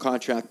AHL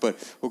contract,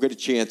 but we'll get a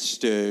chance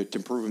to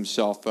improve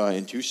himself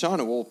in Tucson,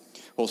 and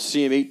we'll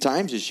see him 8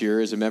 times this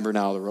year as a member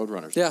now of the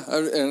Roadrunners. Yeah,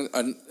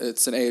 and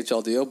it's an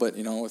AHL deal, but,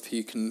 if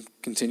he can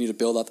continue to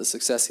build out the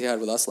success he had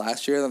with us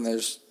last year,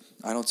 then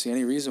I don't see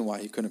any reason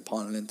why he couldn't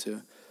pawn it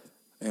into,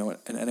 an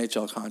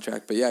NHL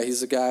contract. But, yeah,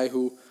 he's a guy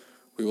who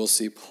we will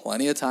see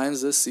plenty of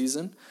times this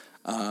season.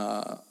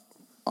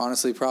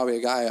 Honestly, probably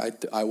a guy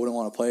I wouldn't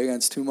want to play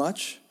against too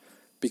much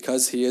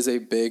because he is a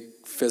big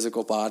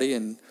physical body,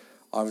 and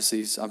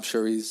obviously I'm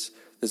sure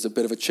there's a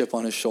bit of a chip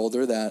on his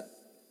shoulder that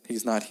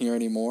he's not here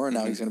anymore, and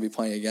now he's going to be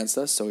playing against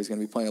us, so he's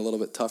going to be playing a little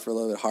bit tougher, a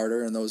little bit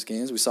harder in those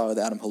games. We saw with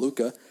Adam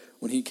Haluka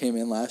when he came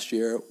in last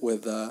year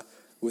with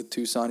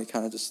Tucson, he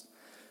kind of just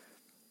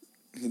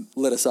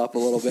lit us up a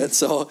little bit.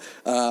 So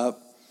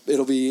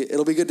it'll be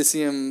good to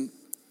see him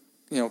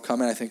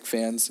come in. I think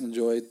fans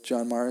enjoyed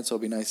John Martin, so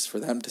it'll be nice for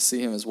them to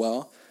see him as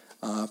well.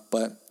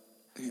 But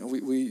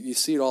you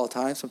see it all the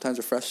time. Sometimes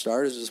a fresh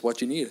start is just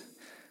what you need.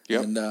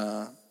 Yep.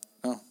 And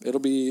it'll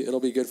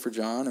be good for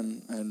John,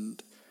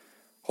 and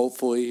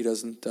hopefully he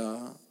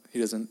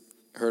doesn't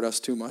hurt us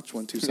too much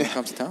when Tucson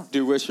comes to town.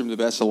 Do wish him the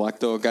best of luck,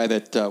 though. A guy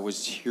that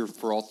was here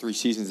for all 3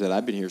 seasons that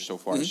I've been here so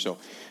far. Mm-hmm. So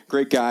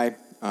great guy.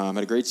 Had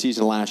a great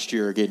season last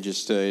year. Again,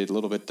 just a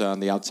little bit on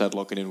the outside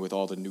looking in with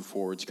all the new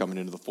forwards coming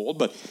into the fold.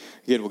 But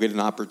again, we'll get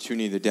an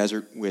opportunity in the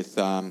desert with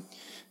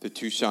the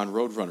Tucson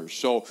Roadrunners.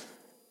 So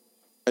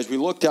as we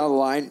look down the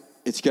line,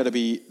 it's got to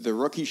be the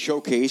rookie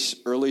showcase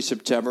early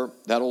September.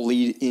 That'll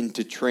lead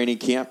into training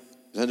camp,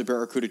 then the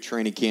Barracuda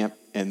training camp,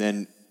 and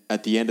then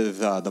at the end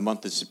of the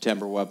month of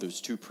September, we'll have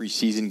those 2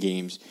 preseason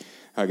games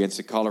against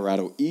the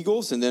Colorado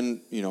Eagles. And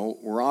then,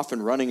 we're off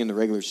and running in the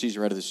regular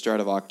season right at the start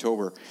of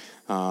October.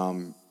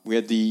 We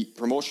had the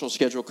promotional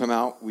schedule come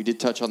out. We did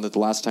touch on that the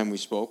last time we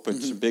spoke, but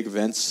some big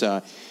events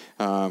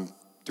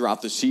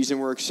throughout the season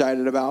we're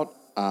excited about.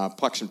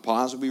 Pucks and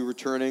Paws will be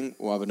returning.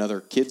 We'll have another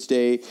Kids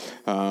Day,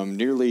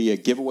 nearly a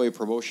giveaway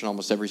promotion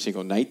almost every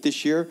single night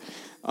this year.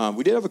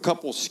 We did have a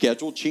couple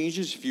schedule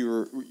changes. If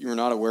you're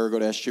not aware, go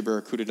to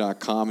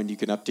sjbarracuda.com and you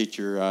can update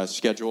your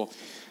schedule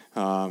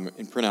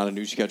and print out a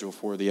new schedule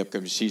for the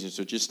upcoming season.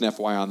 So just an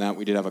FYI on that,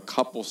 we did have a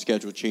couple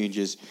schedule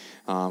changes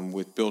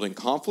with building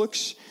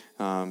conflicts.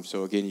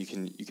 So again, you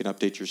can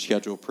update your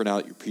schedule, print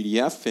out your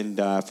PDF, and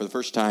for the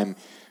first time,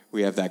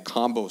 we have that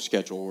combo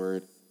schedule where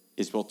it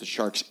is both the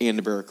Sharks and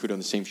the Barracuda on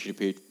the same sheet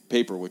of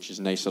paper, which is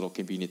a nice little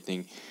convenient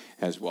thing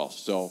as well.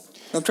 So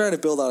I'm trying to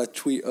build out a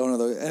tweet.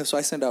 So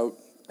I send out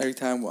every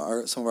time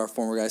some of our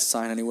former guys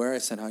sign anywhere. I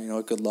send out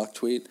a good luck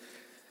tweet.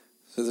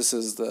 So this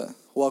is the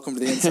welcome to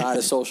the inside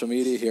of social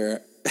media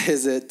here.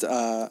 Is it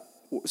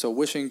so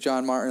wishing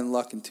John Martin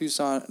luck in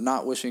Tucson,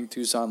 not wishing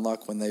Tucson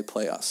luck when they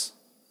play us?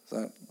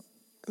 I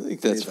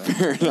think that's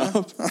fair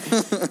enough.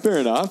 Fair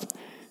enough.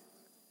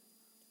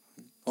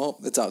 Well,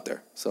 it's out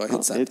there, so I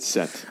hit send. It's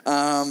sent.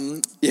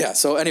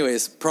 So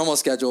anyways, promo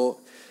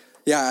schedule.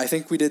 Yeah, I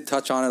think we did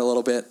touch on it a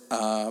little bit,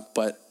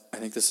 but I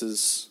think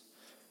this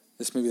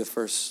may be the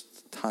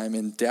first time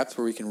in depth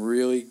where we can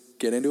really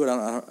get into it.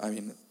 I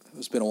mean,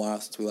 it's been a while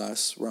since we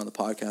last were on the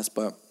podcast,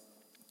 but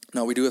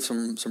no, we do have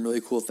some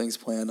really cool things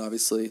planned.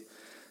 Obviously,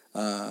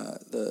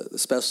 the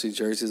specialty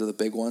jerseys are the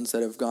big ones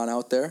that have gone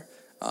out there.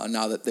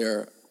 Now that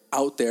they're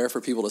out there for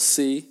people to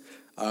see,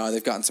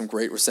 they've gotten some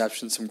great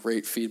reception, some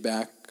great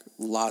feedback.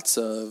 Lots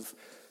of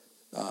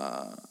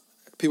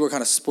people are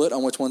kind of split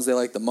on which ones they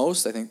like the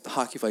most. I think the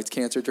Hockey Fights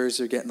Cancer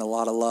jerseys are getting a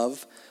lot of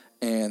love,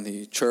 and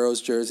the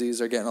Churros jerseys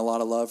are getting a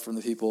lot of love from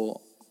the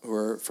people who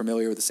are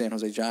familiar with the San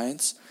Jose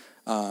Giants.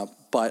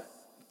 But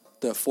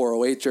the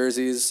 408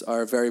 jerseys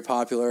are very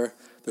popular.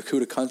 The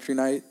Cuda Country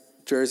Night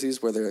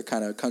jerseys, where they're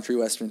kind of country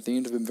western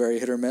themed, have been very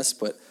hit or miss.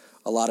 But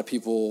a lot of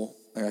people,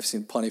 I've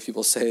seen plenty of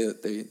people say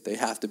that they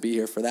have to be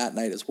here for that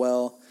night as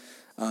well.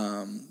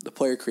 The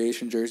player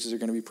creation jerseys are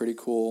going to be pretty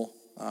cool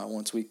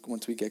once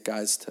we get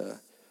guys to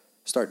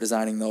start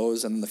designing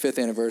those, and the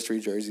 5th anniversary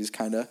jerseys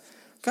kind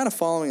of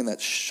following in that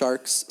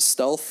Sharks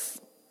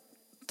stealth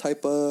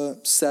type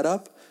of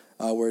setup,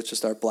 where it's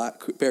just our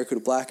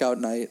Barracuda blackout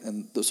night,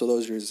 and so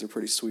those jerseys are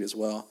pretty sweet as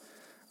well.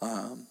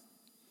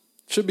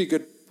 Should be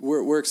good.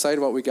 We're excited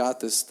about what we got.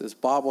 This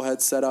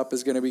bobblehead setup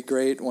is going to be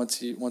great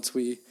once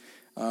we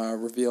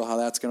reveal how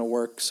that's going to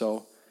work.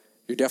 So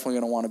you're definitely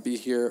going to want to be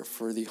here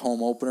for the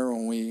home opener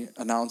when we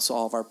announce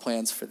all of our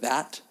plans for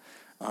that.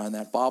 And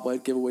that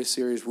bobblehead giveaway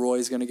series,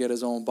 Roy's going to get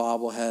his own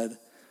bobblehead.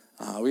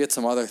 We had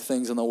some other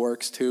things in the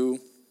works too.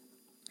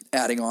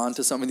 adding on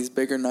to some of these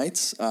bigger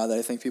nights that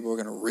I think people are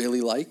going to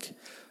really like.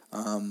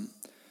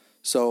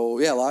 So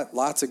yeah,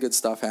 lots of good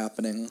stuff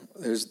happening.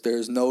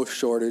 There's no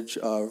shortage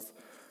of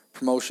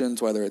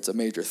promotions, whether it's a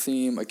major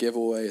theme, a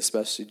giveaway,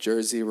 especially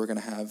jersey. We're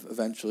going to have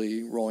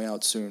eventually rolling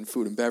out soon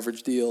food and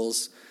beverage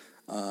deals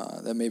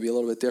that may be a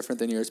little bit different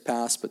than years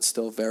past, but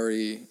still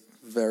very,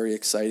 very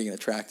exciting and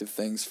attractive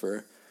things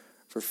for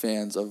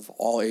fans of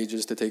all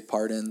ages to take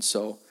part in.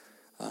 So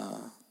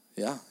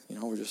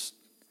we're just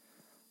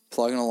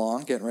plugging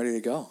along, getting ready to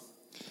go.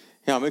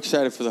 Yeah, I'm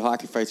excited for the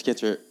Hockey Fights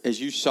Cancer.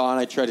 As you saw, and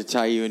I tried to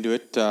tie you into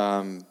it,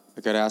 I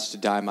got asked to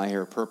dye my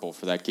hair purple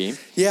for that game.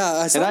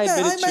 Yeah, so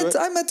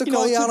I meant to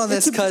call you out on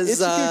this because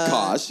it's a good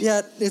cause.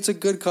 Yeah, it's a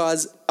good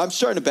cause. I'm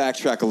starting to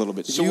backtrack a little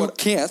bit. So you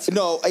can't.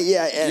 No,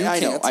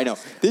 I know.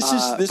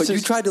 But you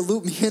tried to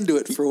loop me into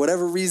it for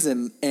whatever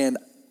reason, and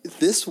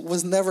this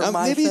was never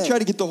my maybe thing. You try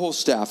to get the whole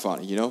staff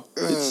on it,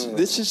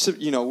 This is,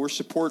 we're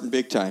supporting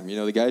big time.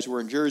 The guys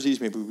wearing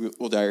jerseys, maybe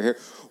we'll dye our hair.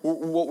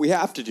 What we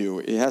have to do,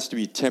 it has to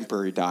be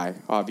temporary dye,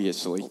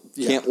 obviously.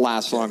 Yeah. Can't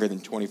last longer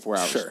than 24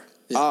 hours. Sure.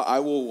 Yeah. I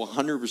will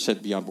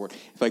 100% be on board.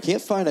 If I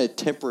can't find a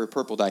temporary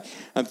purple dye,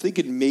 I'm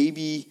thinking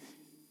maybe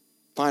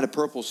find a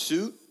purple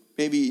suit.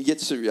 Maybe get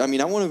some.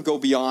 I want to go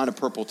beyond a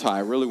purple tie.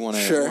 I really want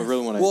to. Sure. I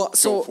really want to. Well,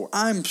 so for it.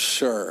 I'm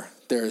sure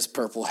there's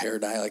purple hair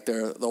dye, like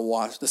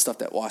the stuff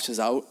that washes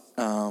out.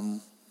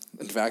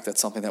 In fact, that's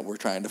something that we're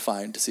trying to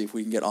find to see if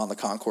we can get on the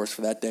concourse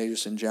for that day,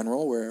 just in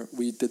general. Where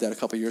we did that a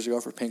couple years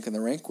ago for Pink in the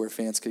Rink, where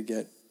fans could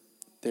get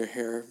their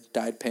hair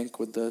dyed pink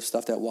with the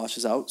stuff that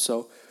washes out.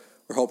 So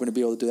we're hoping to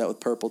be able to do that with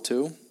purple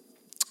too.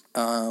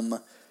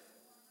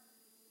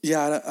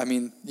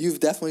 You've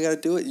definitely got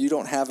to do it. You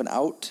don't have an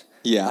out.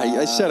 Yeah,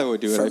 I said I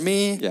would do it. For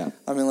me,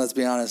 let's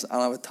be honest. I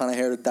don't have a ton of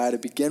hair to dye to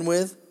begin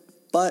with,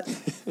 but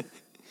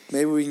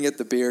maybe we can get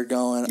the beard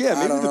going. Yeah,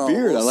 maybe the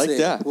beard. I like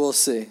that. We'll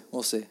see.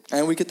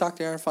 And we could talk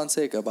to Aaron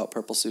Fonseca about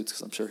purple suits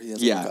because I'm sure he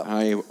has. Yeah,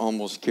 I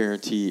almost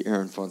guarantee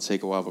Aaron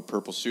Fonseca will have a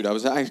purple suit.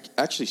 I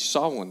actually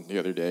saw one the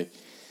other day.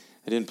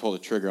 I didn't pull the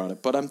trigger on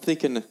it, but I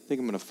think I'm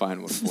going to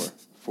find one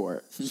for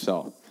it.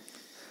 So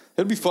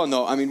it'll be fun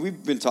though.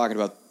 We've been talking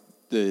about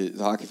the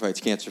Hockey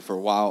Fights Cancer for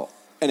a while.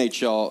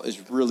 NHL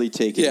is really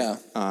taking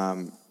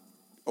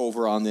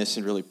over on this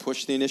and really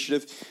push the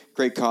initiative.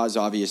 Great cause,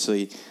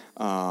 obviously,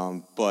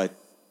 but a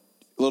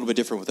little bit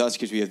different with us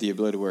because we have the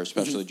ability to wear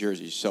specialty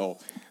jerseys. So,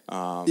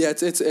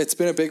 it's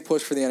been a big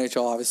push for the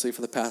NHL, obviously,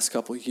 for the past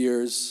couple of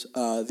years.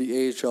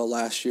 The AHL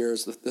last year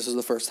this is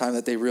the first time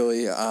that they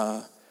really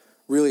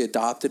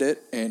adopted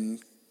it and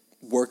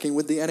working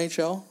with the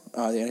NHL. The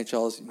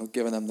NHL has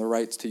given them the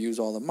rights to use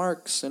all the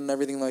marks and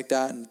everything like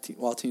that. And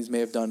while teams may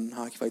have done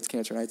Hockey Fights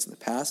Cancer Nights in the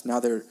past, now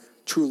they're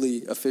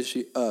truly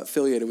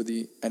affiliated with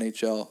the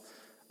NHL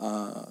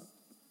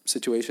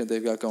situation that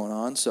they've got going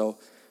on. So you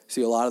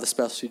see a lot of the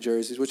specialty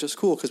jerseys, which is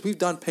cool because we've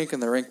done Pink in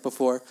the Rink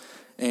before.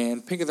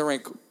 And Pink in the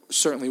Rink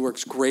certainly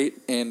works great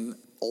in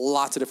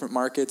lots of different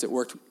markets. It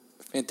worked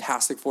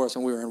fantastic for us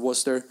when we were in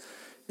Worcester.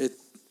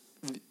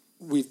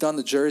 We've done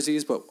the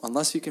jerseys, but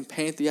unless you can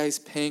paint the ice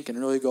pink and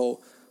really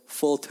go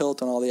full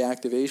tilt on all the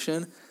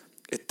activation,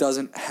 it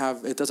doesn't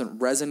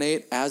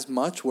resonate as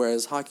much.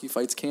 Whereas Hockey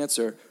Fights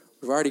Cancer,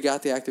 we've already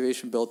got the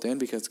activation built in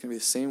because it's going to be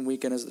the same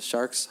weekend as the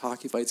Sharks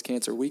Hockey Fights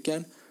Cancer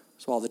weekend.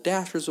 So all the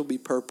dashers will be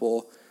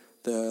purple.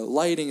 The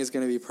lighting is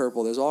going to be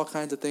purple. There's all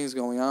kinds of things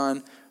going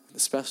on. The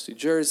specialty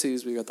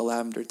jerseys, we got the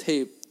lavender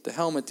tape, the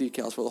helmet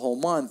decals for the whole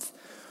month,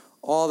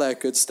 all that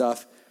good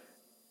stuff.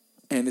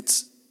 And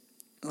it's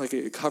like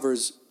it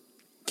covers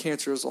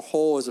cancer as a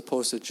whole as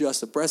opposed to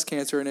just a breast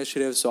cancer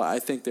initiative. So I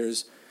think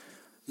there's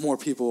more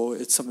people,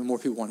 it's something more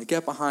people want to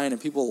get behind,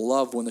 and people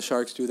love when the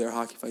Sharks do their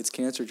Hockey Fights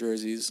Cancer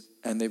jerseys,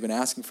 and they've been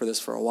asking for this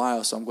for a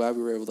while. So I'm glad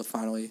we were able to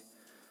finally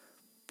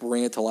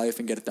bring it to life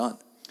and get it done.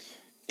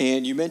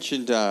 And you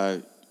mentioned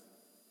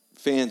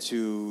fans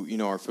who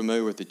are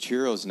familiar with the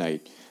Churros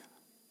night.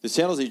 The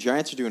San Jose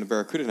Giants are doing a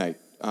Barracuda night.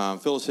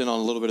 Fill us in on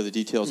a little bit of the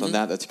details on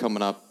that. That's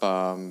coming up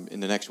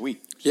in the next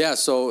week. Yeah,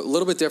 so a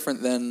little bit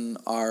different than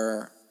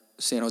our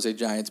San Jose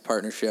Giants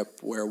partnership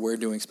where we're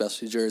doing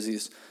specialty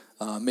jerseys.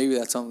 Maybe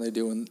that's something they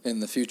do in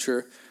the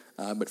future.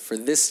 But for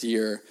this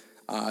year,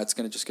 it's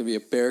going to be a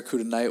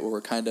Barracuda night where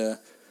we're kind of,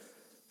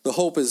 the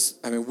hope is,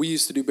 we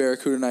used to do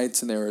Barracuda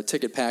nights and they were a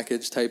ticket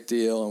package type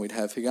deal, and we'd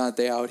have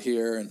Gigante out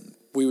here and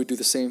we would do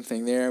the same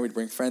thing there. We'd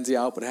bring Frenzy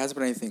out, but it hasn't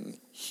been anything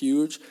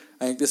huge.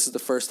 I think this is the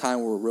first time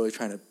where we're really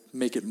trying to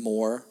make it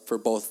more for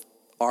both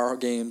our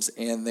games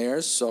and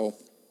theirs. So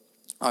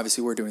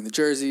obviously we're doing the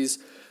jerseys,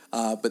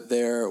 but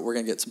we're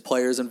going to get some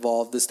players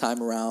involved this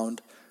time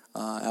around.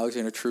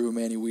 Alexander True,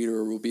 Manny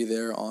Weeder will be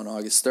there on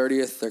August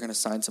 30th. They're going to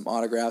sign some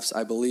autographs,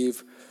 I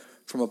believe,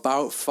 from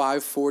about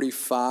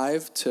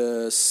 5:45 to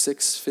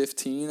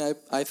 6:15,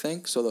 I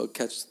think. So they'll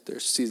catch their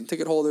season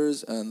ticket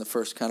holders and the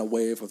first kind of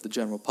wave of the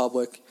general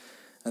public,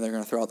 and they're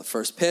going to throw out the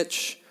first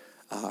pitch.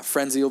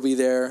 Frenzy will be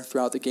there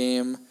throughout the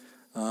game,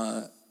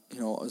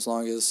 as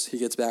long as he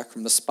gets back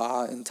from the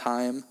spa in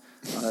time.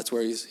 That's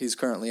where he's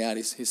currently at.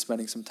 He's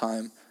spending some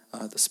time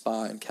at the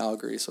spa in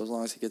Calgary, so as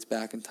long as he gets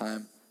back in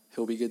time,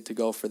 he'll be good to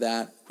go for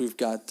that. We've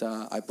got,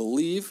 I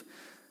believe,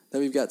 that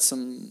we've got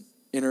some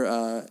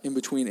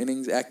in-between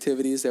innings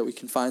activities that we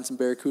can find some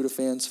Barracuda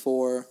fans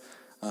for.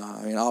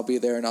 I'll be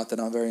there, not that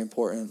I'm very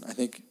important. I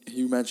think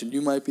you mentioned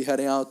you might be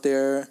heading out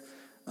there.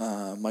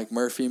 Mike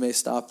Murphy may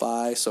stop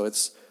by, so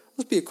let's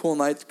be a cool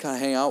night to kind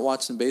of hang out,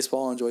 watch some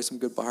baseball, enjoy some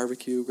good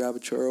barbecue, grab a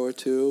churro or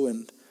two,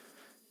 and,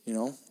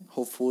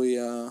 hopefully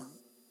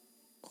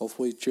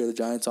cheer the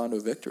Giants on to a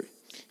victory.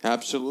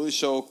 Absolutely.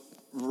 So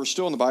we're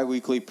still in the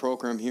bi-weekly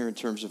program here in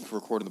terms of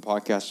recording the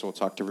podcast, so we'll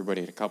talk to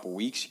everybody in a couple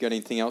weeks. You got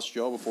anything else,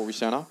 Joe, before we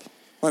sign off?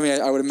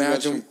 I would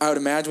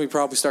imagine we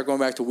probably start going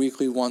back to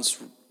weekly once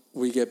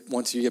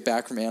you get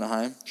back from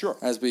Anaheim. Sure.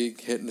 As we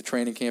hit into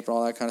training camp and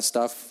all that kind of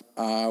stuff.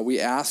 We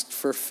asked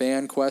for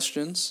fan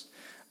questions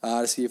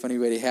to see if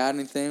anybody had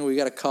anything. We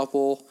got a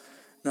couple,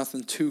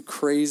 nothing too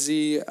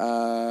crazy.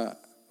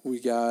 We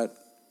got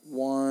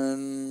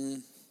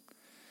 1,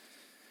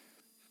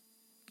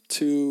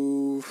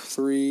 2,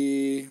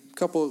 3,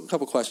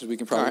 couple questions we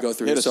can probably go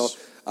through. So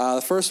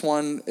the first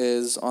one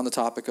is on the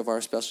topic of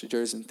our specialty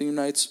jerseys and theme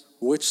nights.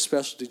 Which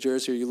specialty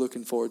jersey are you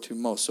looking forward to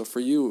most? So for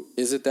you,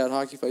 is it that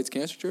Hockey Fights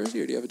Cancer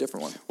jersey, or do you have a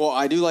different one? Well,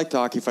 I do like the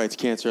Hockey Fights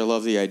Cancer. I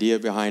love the idea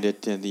behind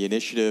it and the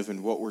initiative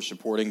and what we're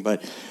supporting.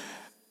 But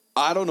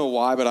I don't know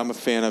why, but I'm a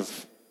fan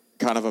of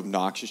kind of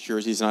obnoxious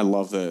jerseys, and I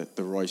love the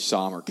Roy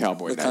Sommer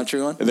Cowboy The Night.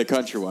 country one? The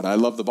country one. I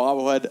love the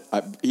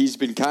bobblehead. He's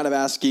been kind of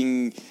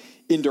asking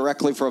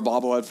indirectly for a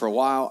bobblehead for a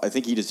while. I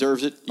think he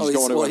deserves it. He's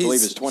going to, I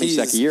believe, his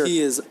 22nd year. He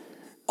is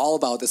all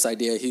about this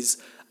idea. He's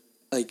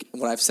like,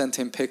 when I've sent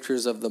him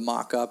pictures of the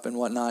mock-up and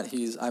whatnot,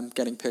 I'm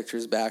getting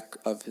pictures back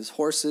of his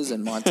horses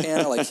in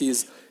Montana. Like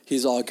he's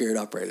all geared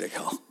up, ready to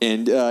go.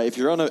 And if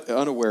you're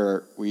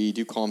unaware, we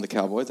do call him the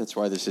Cowboy. That's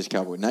why this is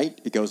Cowboy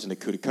Night. It goes into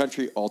Cuda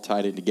Country, all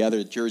tied in together.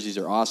 The jerseys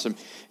are awesome.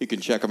 You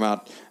can check them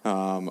out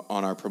on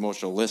our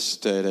promotional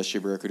list at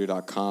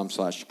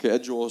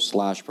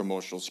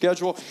sjbarracuda.com/schedule/promotional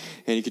schedule.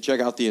 And you can check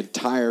out the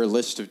entire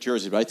list of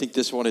jerseys. But I think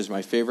this one is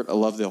my favorite. I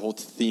love the whole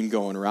theme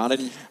going around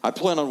it. I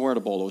plan on wearing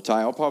a bolo tie.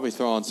 I'll probably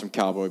throw on some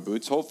cowboy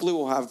boots. Hopefully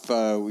we'll have,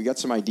 we got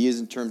some ideas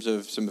in terms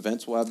of some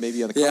events we'll have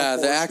maybe on the Yeah,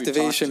 the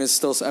activation is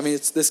still,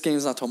 this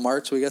game's not till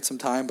March, so we got some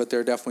time, but there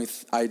are definitely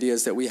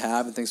ideas that we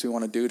have and things we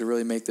want to do to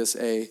really make this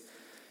we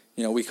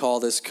call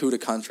this Cuda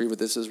Country, but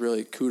this is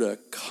really Cuda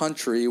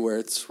Country,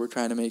 where we're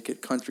trying to make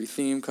it country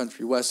theme,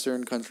 country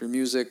western, country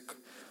music,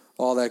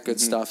 all that good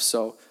stuff.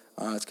 So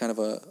it's kind of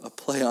a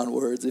play on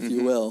words, if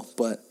you will.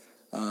 But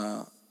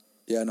I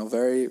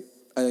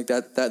think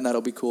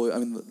that'll be cool. I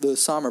mean, the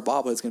Sommer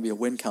bobblehead is going to be a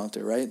win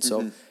counter, right?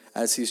 So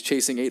as he's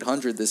chasing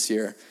 800 this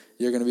year,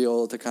 you're going to be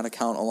able to kind of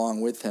count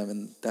along with him,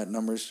 and that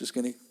number is just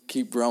going to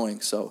keep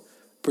growing. So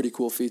pretty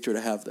cool feature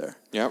to have there.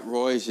 Yeah,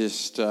 Roy's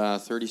just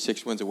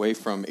 36 wins away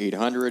from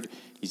 800.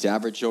 He's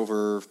averaged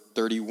over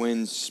 30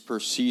 wins per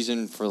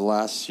season for the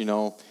last,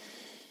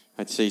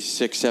 I'd say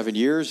 6-7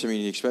 years. I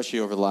mean, especially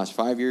over the last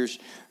 5 years.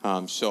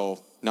 So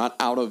not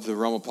out of the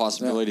realm of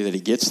possibility that he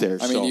gets there.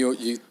 I mean,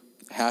 you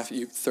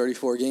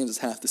 34 games is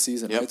half the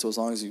season, right? So as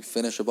long as you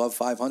finish above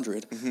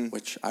 500,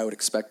 which I would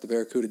expect the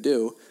Barracuda to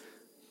do,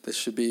 this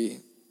should be,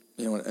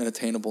 an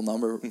attainable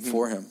number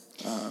for him.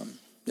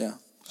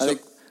 I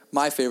think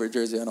my favorite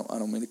jersey. I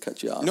don't mean to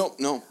cut you off.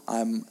 No.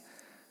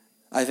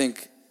 I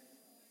think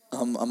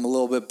I'm a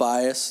little bit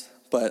biased,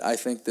 but I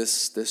think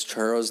this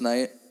Churros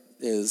Night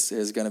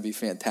is going to be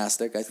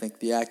fantastic. I think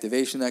the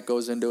activation that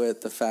goes into it,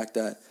 the fact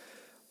that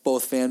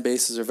both fan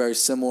bases are very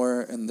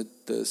similar, and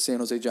the San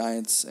Jose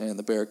Giants and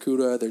the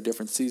Barracuda, they're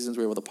different seasons.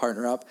 We're able to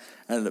partner up.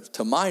 And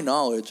to my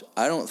knowledge,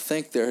 I don't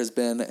think there has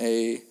been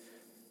a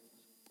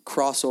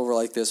crossover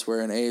like this where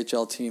an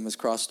AHL team has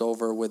crossed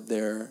over with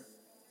their,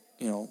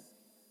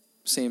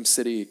 same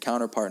city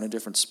counterpart in a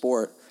different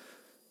sport.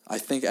 I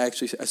think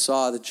actually I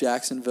saw the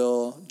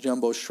Jacksonville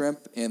Jumbo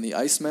Shrimp and the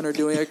Icemen are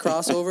doing a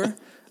crossover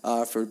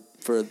for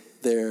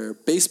their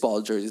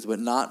baseball jerseys, but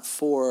not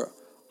for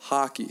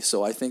hockey.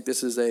 So I think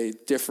this is a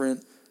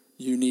different,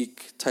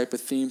 unique type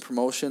of theme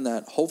promotion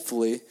that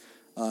hopefully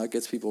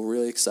gets people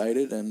really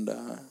excited, and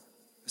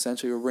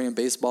essentially we're bringing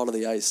baseball to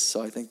the ice.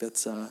 So I think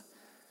that's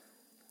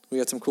we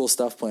got some cool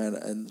stuff planned.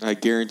 And I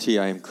guarantee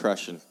I am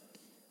crushing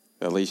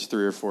at least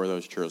 3 or 4 of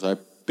those churros. I'm a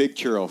big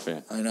churro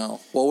fan. I know.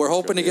 Well, we're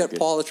hoping to get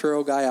Paul the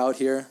Churro guy out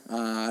here.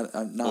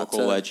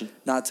 Local legend.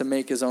 Not to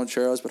make his own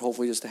churros, but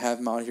hopefully just to have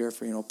him out here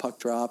for puck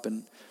drop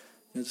and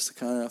just a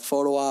kind of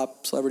photo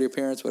op, celebrity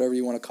appearance, whatever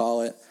you want to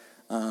call it.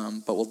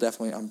 But we'll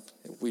definitely,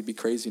 we'd be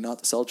crazy not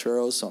to sell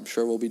churros, so I'm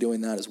sure we'll be doing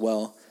that as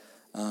well.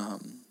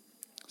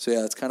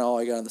 That's kind of all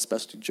I got on the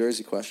specialty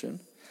jersey question.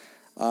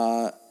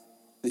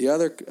 The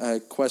other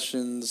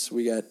questions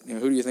we got,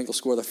 who do you think will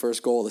score the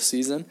first goal of the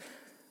season?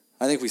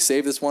 I think we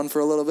saved this one for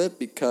a little bit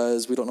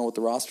because we don't know what the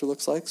roster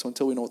looks like. So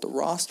until we know what the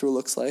roster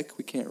looks like,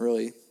 we can't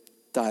really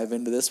dive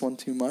into this one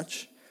too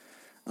much.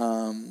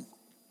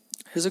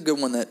 Here's a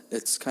good one that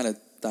it's kind of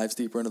dives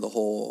deeper into the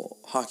whole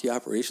hockey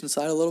operations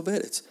side a little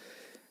bit. It's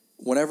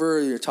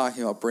whenever you're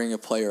talking about bringing a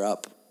player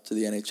up to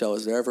the NHL,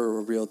 is there ever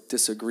a real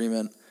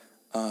disagreement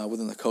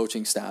within the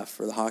coaching staff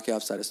or the hockey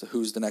ops side as to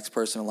who's the next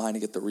person in line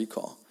to get the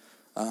recall?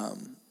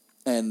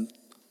 And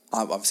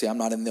obviously, I'm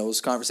not in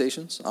those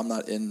conversations. I'm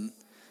not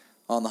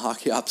on the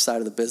hockey ops side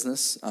of the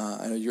business.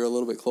 I know you're a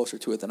little bit closer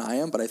to it than I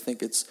am, but I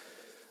think it's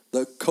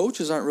the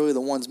coaches aren't really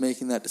the ones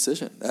making that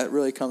decision. That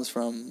really comes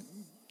from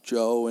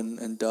Joe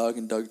and Doug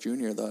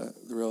Jr., the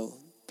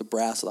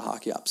brass of the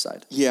hockey ops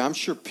side. Yeah, I'm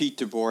sure Pete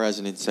DeBoer has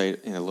an insight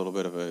and a little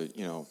bit of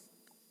an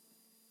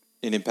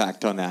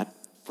impact on that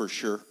for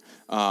sure.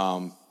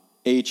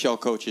 AHL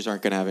coaches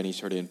aren't going to have any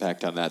sort of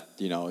impact on that.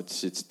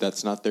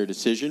 That's not their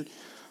decision.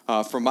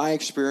 From my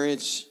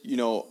experience,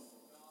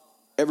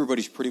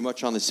 everybody's pretty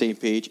much on the same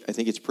page. I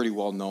think it's pretty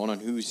well known on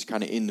who's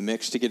kind of in the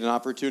mix to get an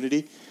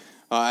opportunity.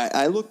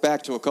 I look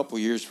back to a couple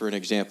years for an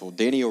example.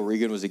 Danny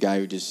O'Regan was a guy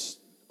who just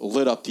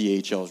lit up the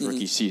AHL's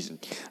rookie season.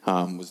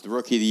 Was the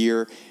rookie of the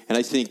year. And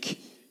I think,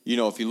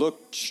 if you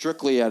look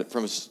strictly at it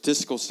from a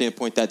statistical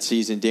standpoint that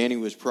season, Danny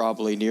was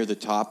probably near the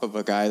top of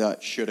a guy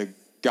that should have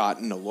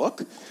gotten a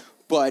look.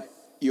 But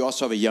you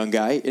also have a young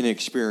guy, an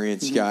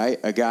experienced guy,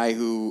 a guy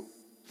who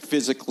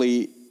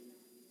physically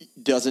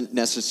doesn't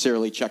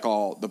necessarily check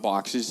all the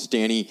boxes.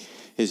 Danny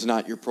is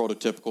not your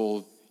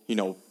prototypical,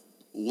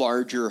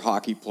 larger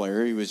hockey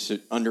player. He was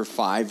under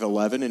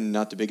 5'11" and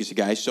not the biggest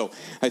guy. So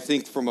I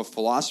think from a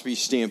philosophy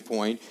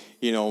standpoint,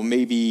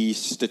 maybe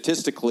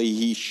statistically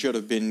he should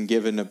have been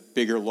given a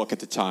bigger look at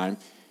the time,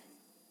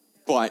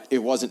 but it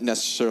wasn't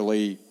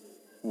necessarily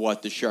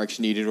what the Sharks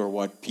needed or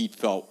what Pete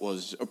felt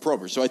was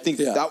appropriate. So I think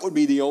that would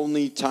be the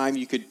only time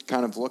you could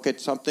kind of look at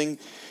something.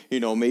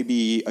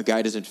 Maybe a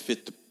guy doesn't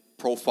fit the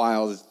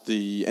profile that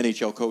the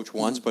NHL coach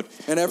wants, but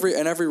and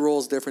every role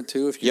is different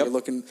too. If you're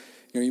looking,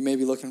 you may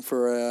be looking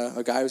for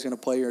a guy who's going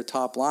to play your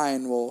top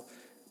line. Well,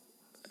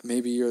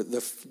 maybe you're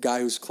the guy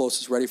who's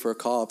closest ready for a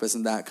call up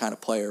isn't that kind of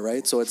player,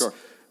 right? So it's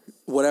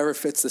whatever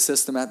fits the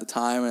system at the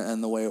time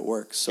and the way it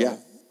works. So,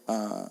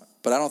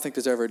 but I don't think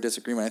there's ever a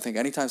disagreement. I think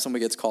anytime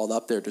somebody gets called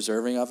up, they're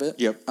deserving of it.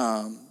 Yep.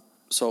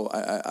 So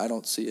I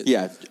don't see it.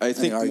 Yeah, I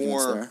think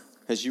more,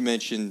 as you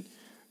mentioned,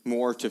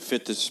 more to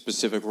fit the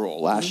specific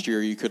role. Last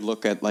year, you could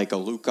look at like a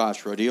Lukas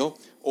Radil,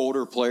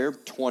 older player,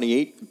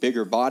 28,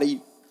 bigger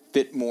body,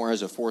 fit more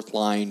as a fourth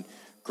line,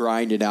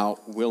 grind it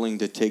out, willing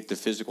to take the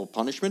physical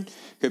punishment,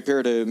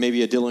 compared to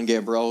maybe a Dylan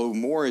Gambrell, who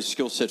more his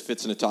skill set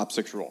fits in a top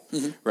six role,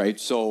 right?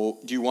 So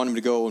do you want him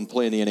to go and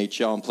play in the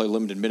NHL and play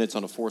limited minutes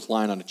on a fourth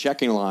line, on a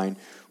checking line,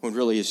 when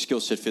really his skill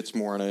set fits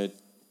more in a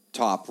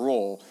top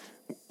role?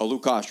 A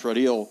Lukas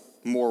Radil,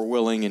 more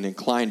willing and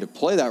inclined to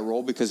play that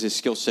role because his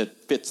skill set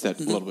fits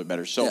that a little bit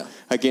better. So,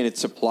 again, it's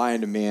supply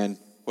and demand,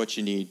 what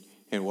you need,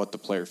 and what the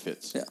player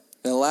fits. Yeah.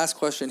 And the last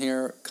question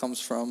here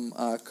comes from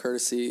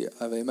courtesy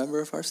of a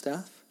member of our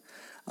staff.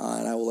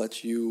 And I will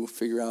let you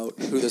figure out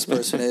who this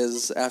person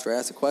is after I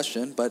ask the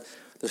question. But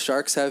the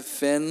Sharks have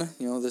Finn,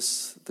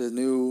 the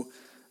new,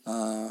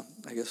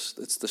 I guess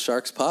it's the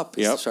Sharks pup.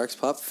 It's the Sharks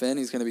pup, Finn.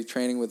 He's going to be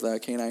training with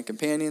Canine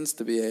Companions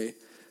to be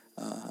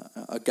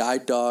a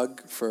guide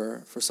dog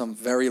for some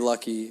very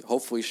lucky,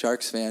 hopefully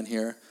Sharks fan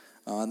here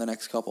in the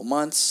next couple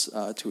months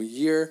to a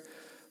year.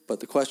 But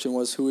the question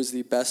was, who is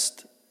the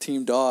best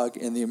team dog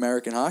in the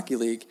American Hockey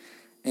League?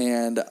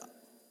 And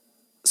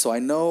so I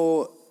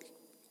know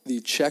the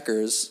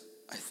Checkers,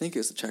 I think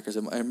it's the Checkers,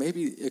 and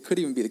maybe it could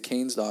even be the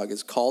Canes dog,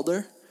 is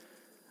Calder.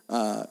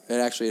 And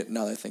actually,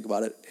 now that I think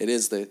about it, it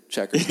is the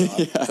Checkers dog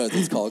because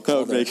it's called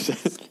Calder. That makes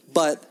sense.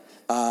 But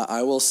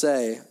I will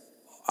say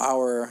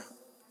our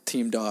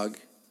team dog,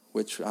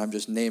 which I'm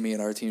just naming it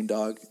our team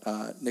dog,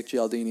 Nick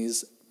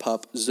Gialdini's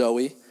pup,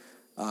 Zoe,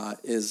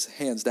 is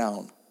hands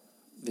down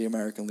the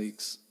American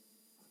League's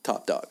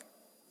top dog.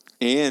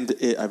 And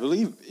I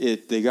believe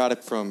they got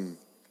it from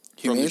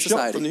Humane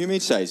Society. From the Humane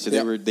Society. So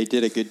they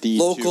did a good deed.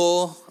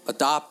 Local,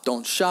 adopt,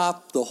 don't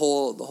shop, the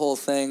whole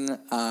thing.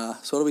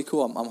 So it'll be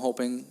cool. I'm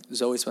hoping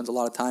Zoe spends a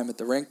lot of time at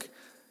the rink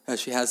as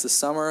she has this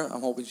summer.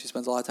 I'm hoping she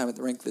spends a lot of time at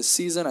the rink this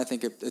season. I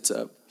think it's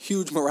a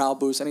huge morale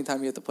boost. Anytime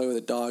you get to play with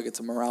a dog, it's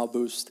a morale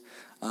boost.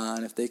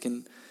 And if they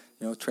can,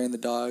 train the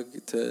dog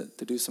to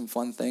do some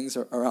fun things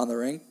around the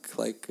rink,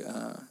 like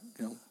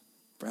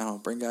I don't know,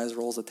 bring guys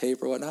rolls of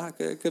tape or whatnot,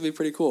 it could be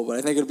pretty cool. But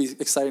I think it'll be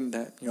exciting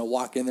to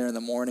walk in there in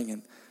the morning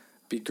and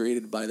be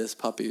greeted by this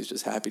puppy who's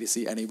just happy to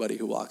see anybody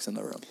who walks in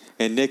the room.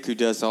 And Nick, who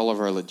does all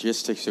of our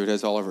logistics, who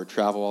does all of our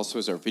travel, also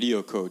is our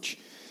video coach.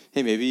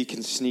 Hey, maybe you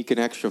can sneak an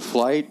extra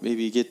flight.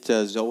 Maybe you get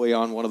Zoe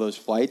on one of those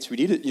flights. We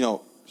need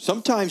it.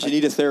 Sometimes you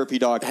need a therapy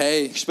dog.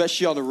 Hey,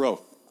 especially on the road.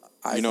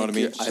 You know what I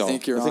mean? I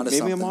think you're onto something.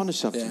 Maybe I'm onto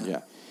something.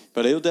 Yeah.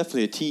 But it'll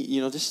definitely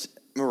just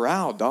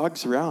morale.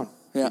 Dogs around.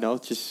 Yeah.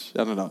 Just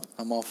I don't know.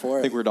 I'm all for it.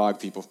 I think we're dog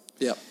people.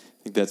 Yep.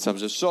 I think that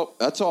sums us. So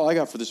that's all I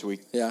got for this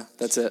week. Yeah,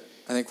 that's it.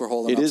 I think we're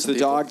holding. It is the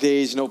dog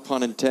days, no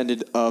pun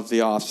intended, of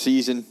the off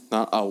season.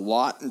 Not a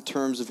lot in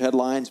terms of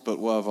headlines, but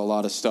we'll have a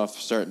lot of stuff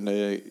starting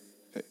to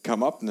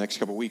come up in the next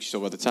couple of weeks. So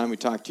by the time we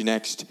talk to you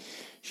next,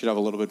 should have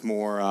a little bit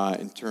more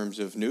in terms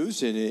of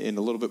news and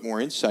a little bit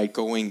more insight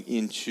going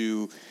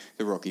into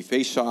the rookie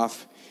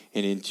face-off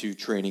and into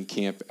training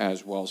camp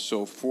as well.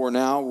 So for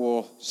now,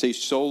 we'll say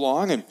so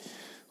long, and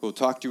we'll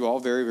talk to you all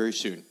very, very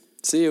soon.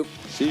 See you.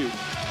 See you.